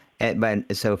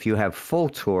 But so if you have full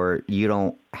tort, you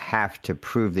don't have to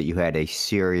prove that you had a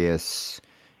serious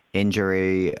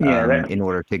injury in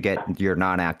order to get your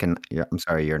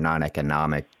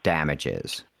non-economic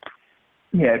damages.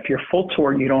 Yeah, if you're full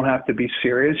tort, you don't have to be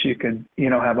serious. You can,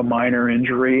 have a minor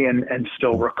injury and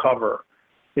still recover.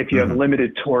 If you have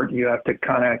limited tort, you have to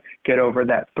kind of get over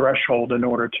that threshold in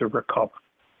order to recover.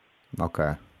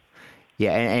 Okay.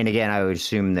 Yeah, and again, I would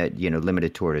assume that,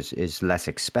 limited tort is less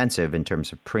expensive in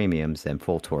terms of premiums than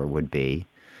full tort would be.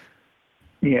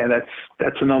 Yeah,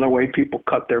 that's another way people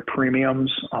cut their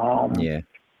premiums.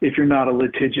 If you're not a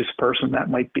litigious person, that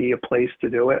might be a place to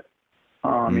do it.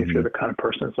 If you're the kind of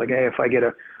person that's like, hey, if I get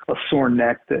a sore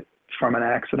neck that from an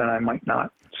accident, I might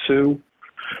not sue.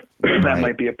 That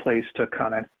might be a place to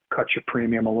kind of cut your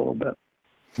premium a little bit.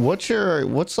 What's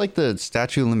like the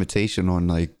statute of limitation on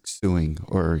like suing,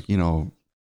 or,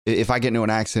 if I get into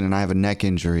an accident and I have a neck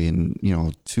injury and,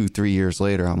 2-3 years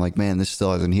later, I'm like, man, this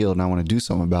still hasn't healed and I want to do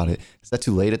something about it. Is that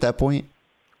too late at that point?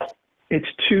 It's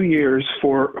 2 years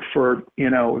for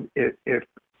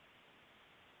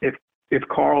if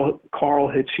Carl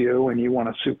hits you and you want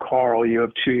to sue Carl, you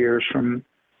have 2 years from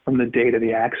the date of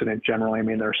the accident. Generally, I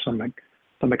mean, there's some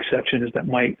exceptions that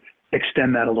might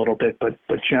extend that a little bit, but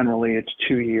generally it's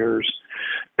 2 years.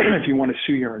 If you want to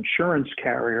sue your insurance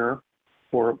carrier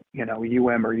for,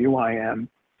 UM or UIM,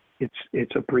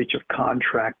 it's a breach of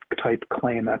contract type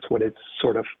claim. That's what it's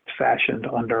sort of fashioned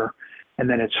under. And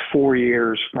then it's 4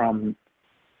 years from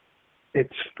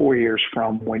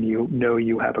when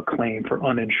you have a claim for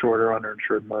uninsured or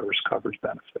underinsured motorist coverage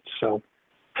benefits. So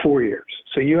 4 years.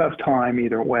 So you have time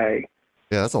either way.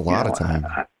 Yeah, that's a lot of time.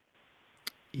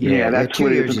 That's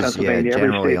what it is in Pennsylvania.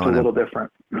 Every state's a little different.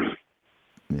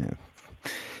 Yeah.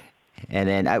 And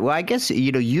then, I guess,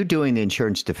 you doing the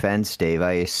insurance defense, Dave,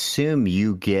 I assume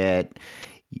you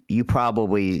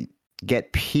probably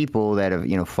get people that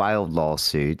have, filed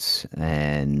lawsuits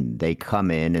and they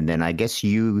come in, and then I guess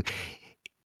you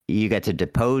get to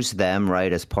depose them,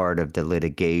 right, as part of the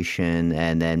litigation,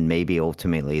 and then maybe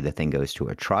ultimately the thing goes to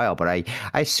a trial. But I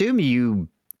assume you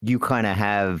kind of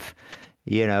have,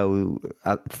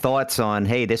 thoughts on,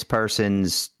 hey, this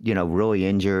person's, really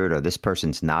injured or this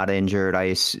person's not injured.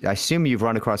 I assume you've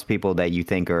run across people that you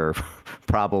think are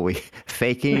probably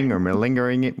faking or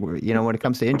malingering it, when it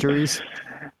comes to injuries.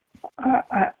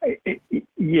 I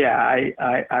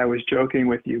was joking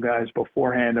with you guys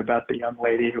beforehand about the young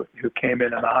lady who came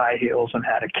in the high heels and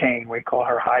had a cane. We call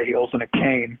her high heels and a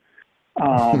cane.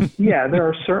 There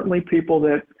are certainly people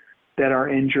that are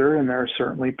injured, and there are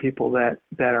certainly people that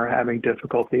are having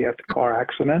difficulty after car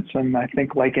accidents. And I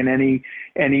think, like in any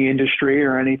industry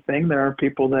or anything, there are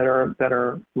people that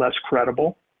are less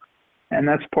credible, and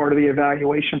that's part of the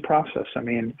evaluation process. I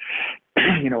mean,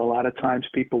 a lot of times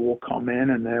people will come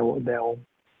in and they'll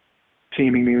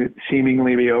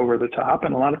seemingly be over the top,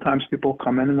 and a lot of times people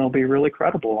come in and they'll be really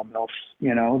credible, and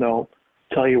they'll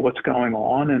tell you what's going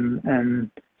on,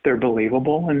 and they're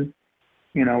believable. And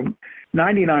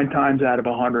 99 times out of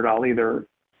 100, I'll either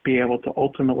be able to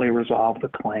ultimately resolve the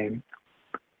claim,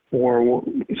 or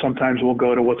sometimes we'll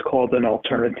go to what's called an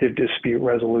alternative dispute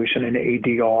resolution, an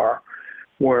ADR,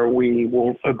 where we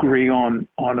will agree on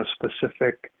a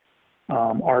specific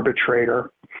arbitrator,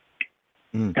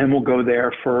 and we'll go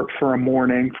there for a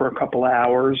morning for a couple of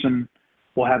hours, and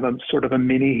we'll have a sort of a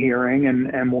mini hearing,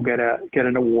 and we'll get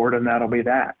an award, and that'll be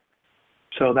that.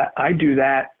 So that I do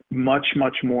that much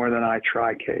more than I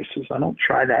try cases. I don't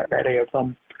try that many of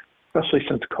them, especially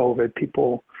since COVID.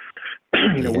 People,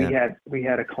 we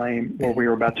had a claim where we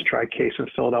were about to try a case in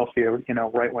Philadelphia,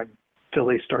 right when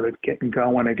Philly started getting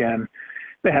going again.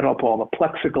 They had up all the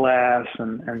plexiglass,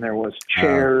 and there was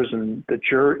chairs, and the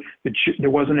jury, there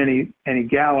wasn't any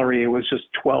gallery. It was just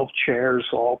 12 chairs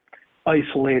all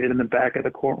isolated in the back of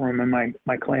the courtroom. And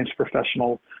my claims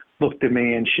professional looked at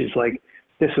me and she's like,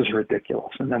 "This is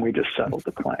ridiculous." And then we just settled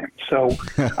the claim. So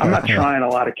I'm not trying a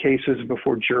lot of cases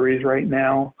before juries right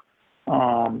now.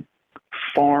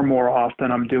 Far more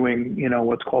often I'm doing,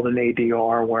 what's called an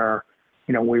ADR, where,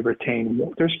 we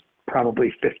retain, there's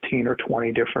probably 15 or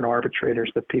 20 different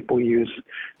arbitrators that people use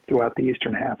throughout the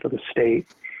eastern half of the state.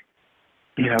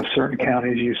 Certain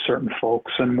counties use certain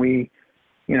folks, and we,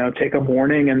 take a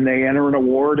morning and they enter an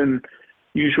award, and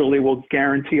usually we'll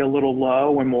guarantee a little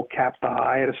low and we'll cap the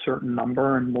high at a certain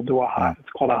number, and we'll do a high, it's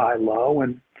called a high low.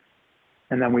 And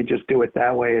then we just do it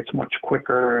that way. It's much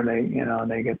quicker, and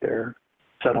they get their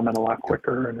settlement a lot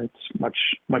quicker, and it's much,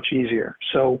 much easier.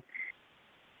 So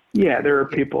yeah, there are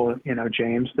people,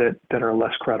 James, that are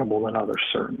less credible than others,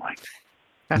 certainly.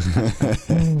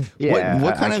 Yeah,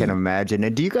 what I can imagine.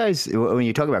 And do you guys, when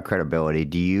you talk about credibility,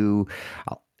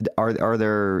 are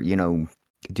there,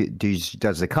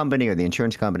 does the company or the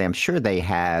insurance company, I'm sure they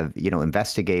have,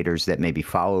 investigators that maybe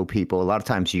follow people. A lot of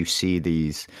times you see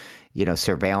these,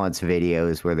 surveillance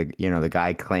videos where the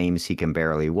guy claims he can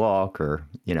barely walk, or,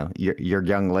 your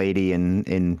young lady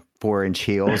in 4-inch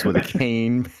heels with a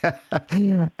cane.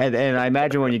 and I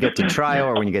imagine when you get to trial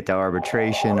or when you get to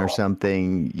arbitration or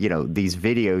something, these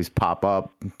videos pop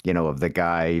up, of the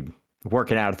guy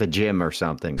working out at the gym or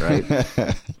something, right?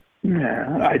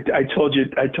 Yeah, I told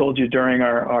you during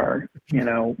our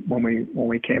when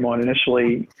we came on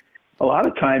initially, a lot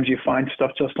of times you find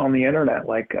stuff just on the internet.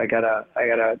 Like I got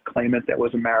a claimant that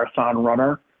was a marathon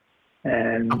runner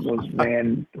and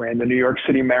ran the New York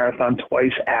City Marathon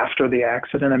twice after the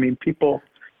accident. I mean, people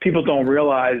don't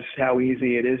realize how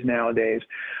easy it is nowadays.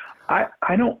 I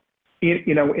don't, in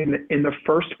the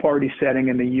first party setting,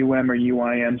 in the UM or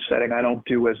UIM setting, I don't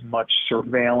do as much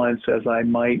surveillance as I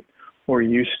might or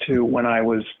used to when I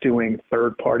was doing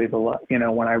third party,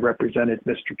 when I represented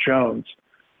Mr. Jones.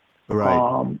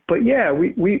 Right. But yeah,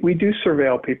 we do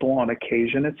surveil people on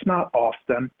occasion. It's not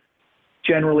often.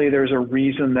 Generally, there's a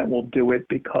reason that we'll do it,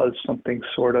 because something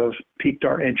sort of piqued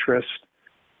our interest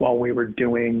while we were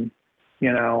doing,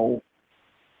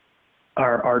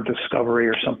 our discovery,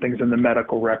 or something's in the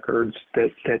medical records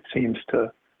that seems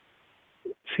to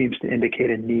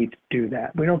indicate a need to do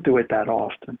that. We don't do it that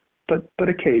often, but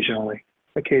occasionally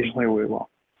we will.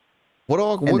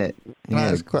 Can I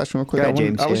ask a question real quick?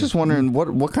 I was just wondering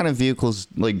what kind of vehicles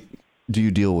do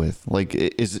you deal with? Like,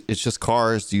 it's just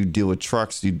cars? Do you deal with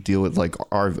trucks? Do you deal with like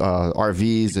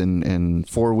RVs and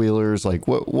 4-wheelers? Like,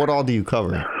 what all do you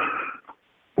cover?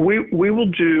 We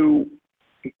will do,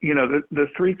 the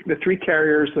three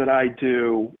carriers that I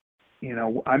do.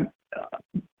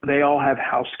 They all have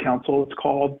house counsel, it's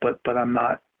called, but I'm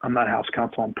not house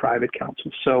counsel. I'm private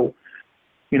counsel. So,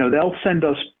 they'll send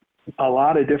us a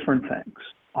lot of different things.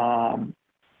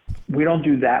 We don't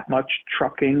do that much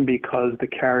trucking because the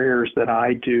carriers that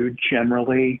I do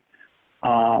generally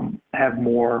have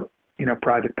more,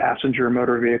 private passenger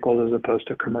motor vehicles as opposed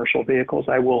to commercial vehicles.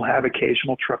 I will have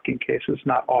occasional trucking cases,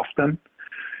 not often.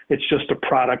 It's just a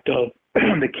product of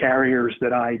the carriers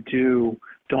that I do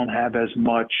don't have as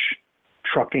much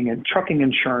trucking, and trucking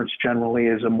insurance generally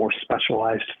is a more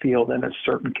specialized field in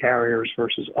certain carriers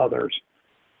versus others.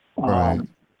 Right.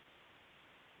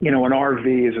 An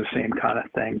RV is the same kind of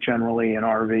thing. Generally, an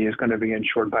RV is going to be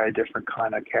insured by a different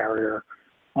kind of carrier.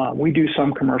 We do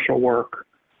some commercial work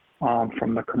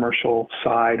from the commercial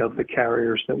side of the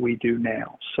carriers that we do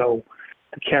now. So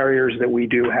the carriers that we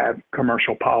do have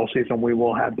commercial policies, and we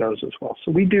will have those as well.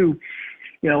 So we do,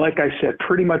 like I said,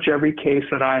 pretty much every case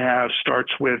that I have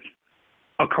starts with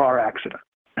a car accident,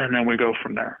 and then we go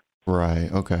from there.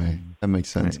 Right. Okay. That makes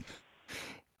sense. Right.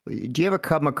 Do you ever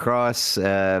come across,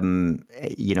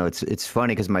 it's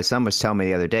funny because my son was telling me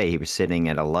the other day, he was sitting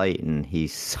at a light and he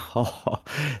saw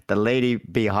the lady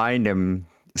behind him,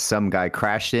 some guy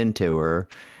crashed into her,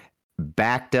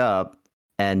 backed up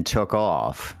and took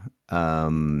off.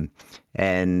 And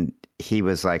he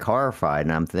was like horrified.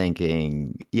 And I'm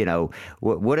thinking,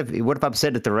 what if I'm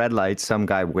sitting at the red light, some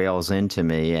guy wails into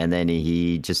me and then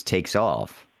he just takes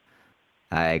off?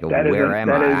 I go, where am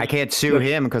I? I can't sue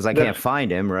him because I can't find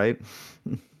him, right?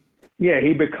 Yeah,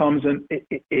 he becomes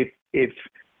if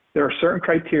there are certain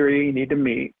criteria you need to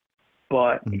meet,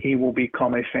 but he will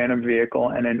become a phantom vehicle,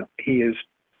 and then he is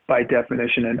by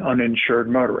definition an uninsured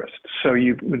motorist. So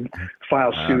you would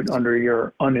file suit under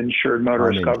your uninsured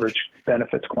motorist coverage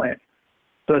benefits claim.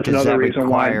 So that's another reason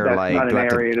why that's not an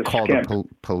area to call skip. The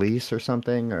police or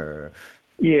something, or.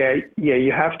 Yeah,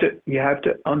 you have to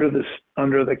under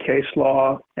the case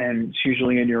law, and it's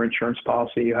usually in your insurance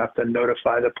policy, you have to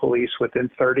notify the police within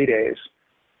 30 days.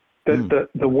 The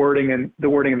wording in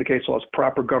the case law is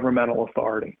proper governmental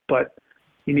authority, but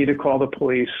you need to call the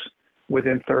police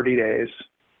within 30 days,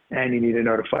 and you need to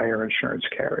notify your insurance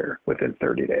carrier within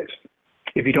 30 days.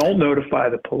 If you don't notify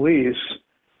the police,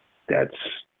 that's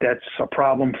a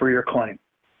problem for your claim.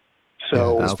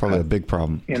 So that's probably a big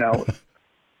problem.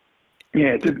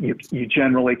 Yeah, you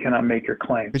generally cannot make your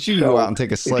claim. But you can go out and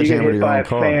take a sledgehammer to your own car.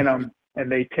 If you get hit by a Phantom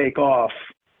and they take off,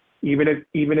 even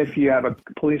if you have a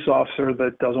police officer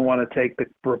that doesn't want to take the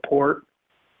report,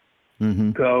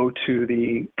 go to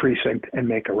the precinct and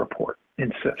make a report.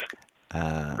 Insist,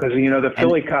 because the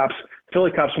Philly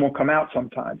cops won't come out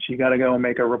sometimes. You got to go and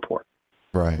make a report.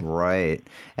 Right.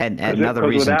 And another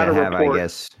reason to have, I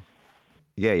guess,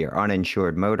 your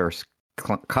uninsured motorist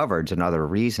coverage. Another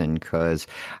reason, because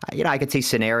I could see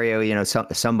scenario.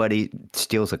 Somebody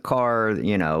steals a car.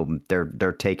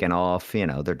 They're taking off.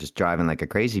 They're just driving like a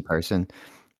crazy person.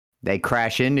 They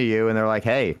crash into you, and they're like,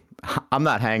 "Hey, I'm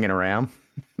not hanging around."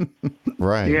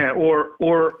 Right. Yeah, or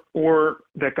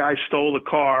that guy stole the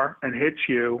car and hits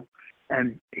you,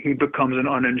 and he becomes an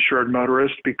uninsured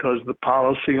motorist because the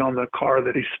policy on the car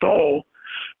that he stole,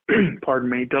 pardon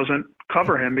me, doesn't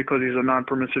cover him because he's a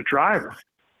non-permissive driver.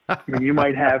 I mean, you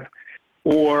might have,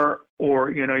 or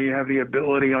you have the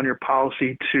ability on your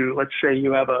policy to, let's say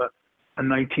you have a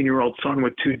 19-year-old son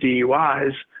with 2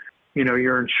 DUIs,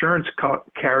 your insurance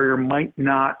carrier might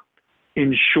not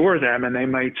insure them, and they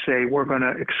might say, we're going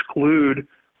to exclude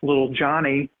little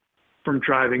Johnny from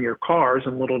driving your cars,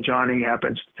 and little Johnny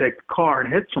happens to take the car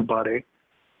and hit somebody,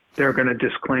 they're going to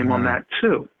disclaim on that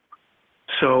too.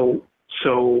 So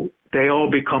they all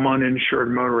become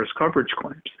uninsured motorist coverage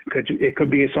claims. It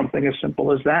could be something as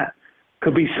simple as that.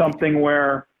 Could be something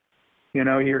where,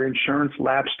 your insurance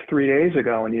lapsed 3 days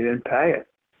ago and you didn't pay it.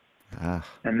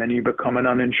 And then you become an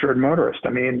uninsured motorist. I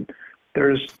mean,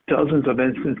 there's dozens of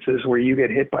instances where you get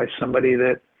hit by somebody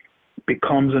that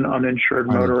becomes an uninsured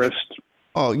motorist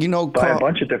by Carl, a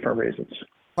bunch of different reasons.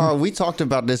 We talked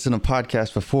about this in a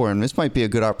podcast before, and this might be a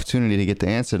good opportunity to get the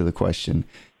answer to the question.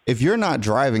 If you're not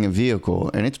driving a vehicle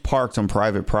and it's parked on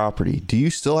private property, do you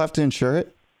still have to insure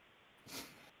it?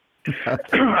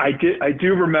 I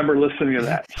do remember listening to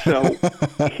that. So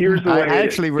here's the way.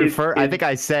 I think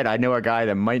I said I know a guy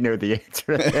that might know the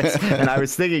answer to this, and I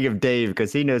was thinking of Dave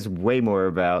because he knows way more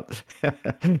about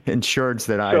insurance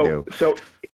than I do. So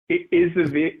is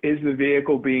the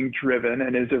vehicle being driven,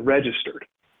 and is it registered?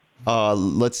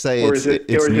 Let's say or is it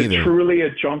neither. Truly a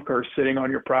junker sitting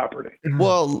on your property?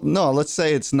 Well, no. Let's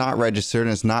say it's not registered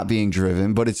and it's not being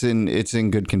driven, but it's in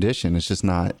good condition. It's just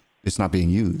not being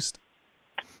used.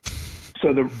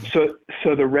 So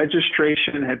the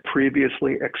registration had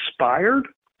previously expired,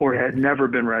 or had never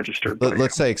been registered.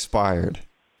 Let's say expired.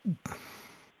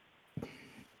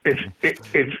 If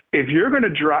you're going to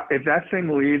drive, if that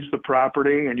thing leaves the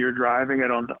property and you're driving it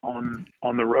on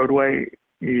the roadway,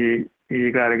 you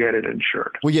got to get it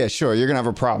insured. Well, yeah, sure, you're going to have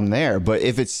a problem there. But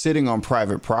if it's sitting on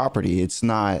private property, it's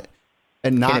not.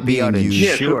 And not being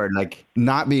used,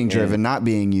 not being driven, not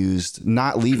being used,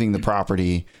 not leaving the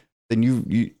property, then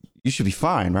you should be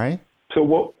fine, right? So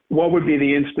what would be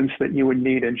the instance that you would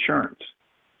need insurance?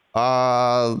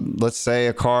 Let's say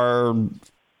a car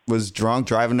was drunk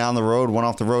driving down the road, went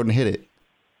off the road and hit it.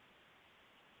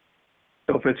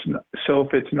 So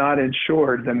if it's not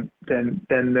insured, then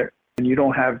you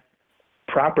don't have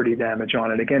property damage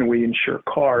on it. Again, we insure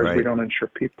cars, right. We don't insure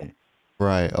people.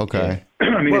 Right. Okay.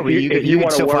 Yeah. I mean, you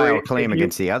can still file a claim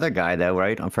against the other guy, though,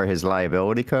 right? For his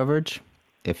liability coverage,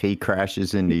 if he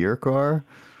crashes into your car.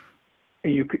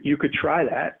 You could try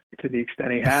that to the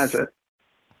extent he has it.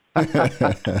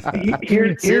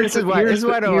 This is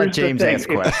why I don't let James ask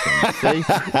questions.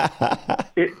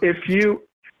 If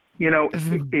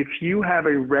you have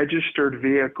a registered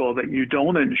vehicle that you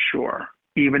don't insure,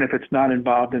 even if it's not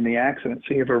involved in the accident,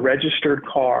 so you have a registered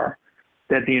car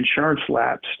that the insurance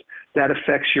lapsed, that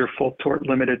affects your full tort,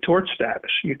 limited tort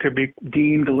status. You could be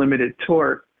deemed limited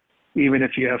tort even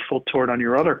if you have full tort on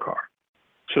your other car.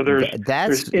 So that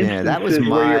was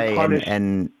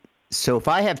and so if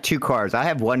I have 2 cars, I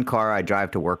have one car I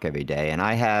drive to work every day, and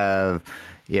I have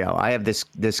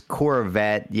this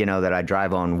Corvette, that I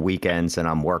drive on weekends and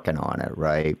I'm working on it,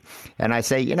 right? And I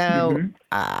say,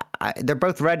 they're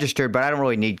both registered, but I don't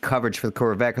really need coverage for the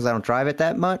Corvette because I don't drive it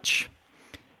that much.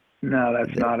 No,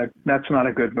 that's not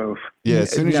a good move. Yeah,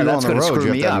 as soon as you're on the road,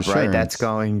 screw you have me up, right? That's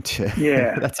going to.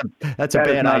 Yeah, that's a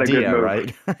bad idea,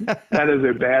 right? That is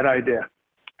a bad idea.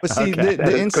 But see,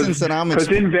 the instance that I'm because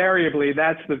invariably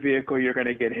that's the vehicle you're going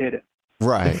to get hit in.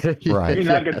 Right. You're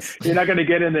not going to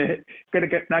get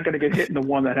hit in the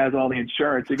one that has all the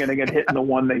insurance. You're going to get hit in the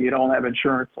one that you don't have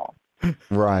insurance on.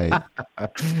 Right.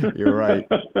 You're right.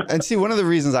 And see, one of the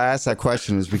reasons I asked that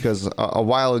question is because a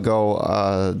while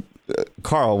ago,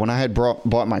 Carl, when I had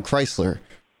bought my Chrysler,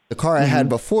 the car I had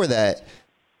before that,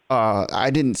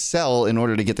 I didn't sell in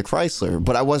order to get the Chrysler,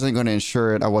 but I wasn't going to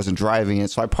insure it. I wasn't driving it,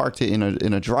 so I parked it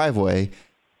in a driveway.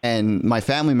 And my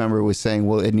family member was saying,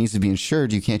 well, it needs to be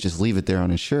insured. You can't just leave it there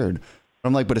uninsured.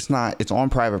 I'm like, but it's not. It's on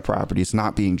private property. It's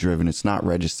not being driven. It's not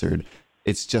registered.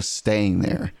 It's just staying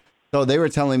there. So they were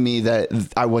telling me that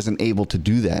I wasn't able to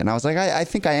do that. And I was like, I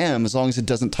think I am. As long as it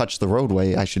doesn't touch the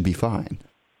roadway, I should be fine.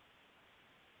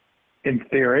 In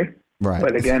theory. Right.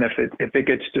 But again, if it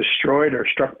gets destroyed or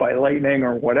struck by lightning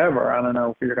or whatever, I don't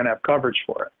know if you're going to have coverage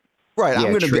for it. Right. Yeah,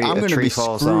 I'm going to be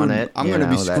falls screwed on it. I'm going to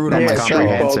be screwed on that's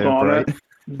myself. comprehensive, right?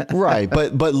 Right.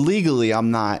 But legally,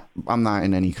 I'm not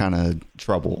in any kind of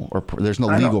trouble, or there's no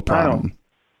legal problem.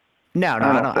 No,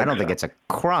 I don't think it's a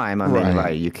crime. I mean,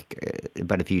 Right.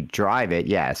 But if you drive it,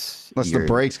 yes. Unless the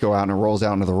brakes go out and it rolls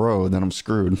out into the road, then I'm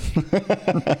screwed.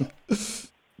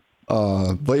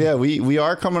 But yeah, we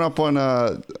are coming up on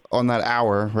that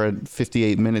hour. We're at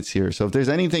 58 minutes here. So if there's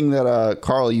anything that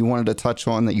Carl, you wanted to touch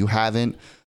on that you haven't,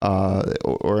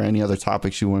 or any other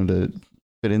topics you wanted to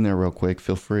fit in there real quick,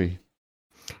 feel free.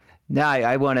 No,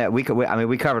 I want to.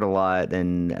 We covered a lot,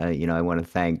 and I want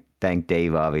to thank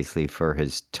Dave obviously for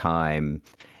his time.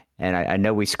 And I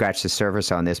know we scratched the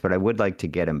surface on this, but I would like to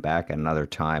get him back another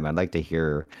time. I'd like to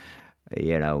hear,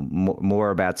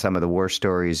 more about some of the war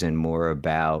stories and more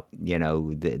about,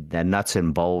 the nuts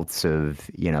and bolts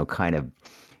of, kind of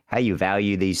how you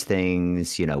value these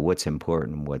things, what's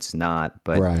important, what's not.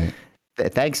 But right.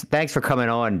 Thanks for coming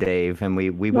on, Dave. And we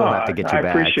will have to get you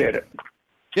back. I appreciate it.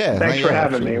 Yeah. Thanks for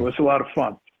having absolutely. me. It was a lot of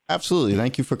fun. Absolutely.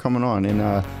 Thank you for coming on.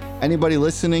 And anybody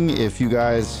listening, if you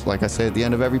guys, like I say at the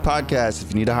end of every podcast,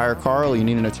 if you need to hire Carl, you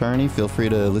need an attorney, feel free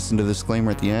to listen to the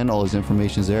disclaimer at the end. All his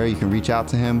information is there. You can reach out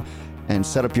to him and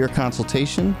set up your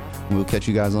consultation. And we'll catch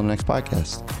you guys on the next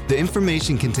podcast. The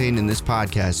information contained in this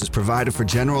podcast is provided for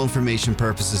general information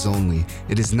purposes only.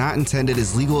 It is not intended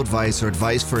as legal advice or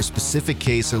advice for a specific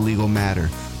case or legal matter.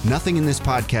 Nothing in this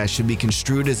podcast should be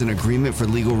construed as an agreement for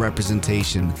legal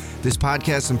representation. This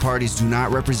podcast and parties do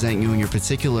not represent you in your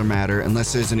particular matter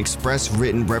unless there's an express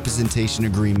written representation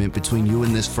agreement between you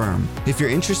and this firm. If you're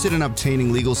interested in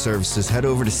obtaining legal services, head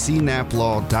over to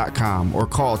cnaplaw.com or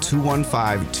call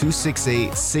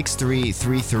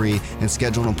 215-268-6333 and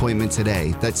schedule an appointment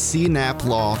today. That's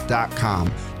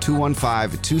cnaplaw.com,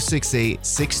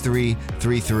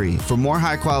 215-268-6333. For more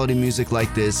high-quality music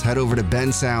like this, head over to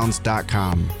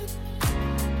bensounds.com.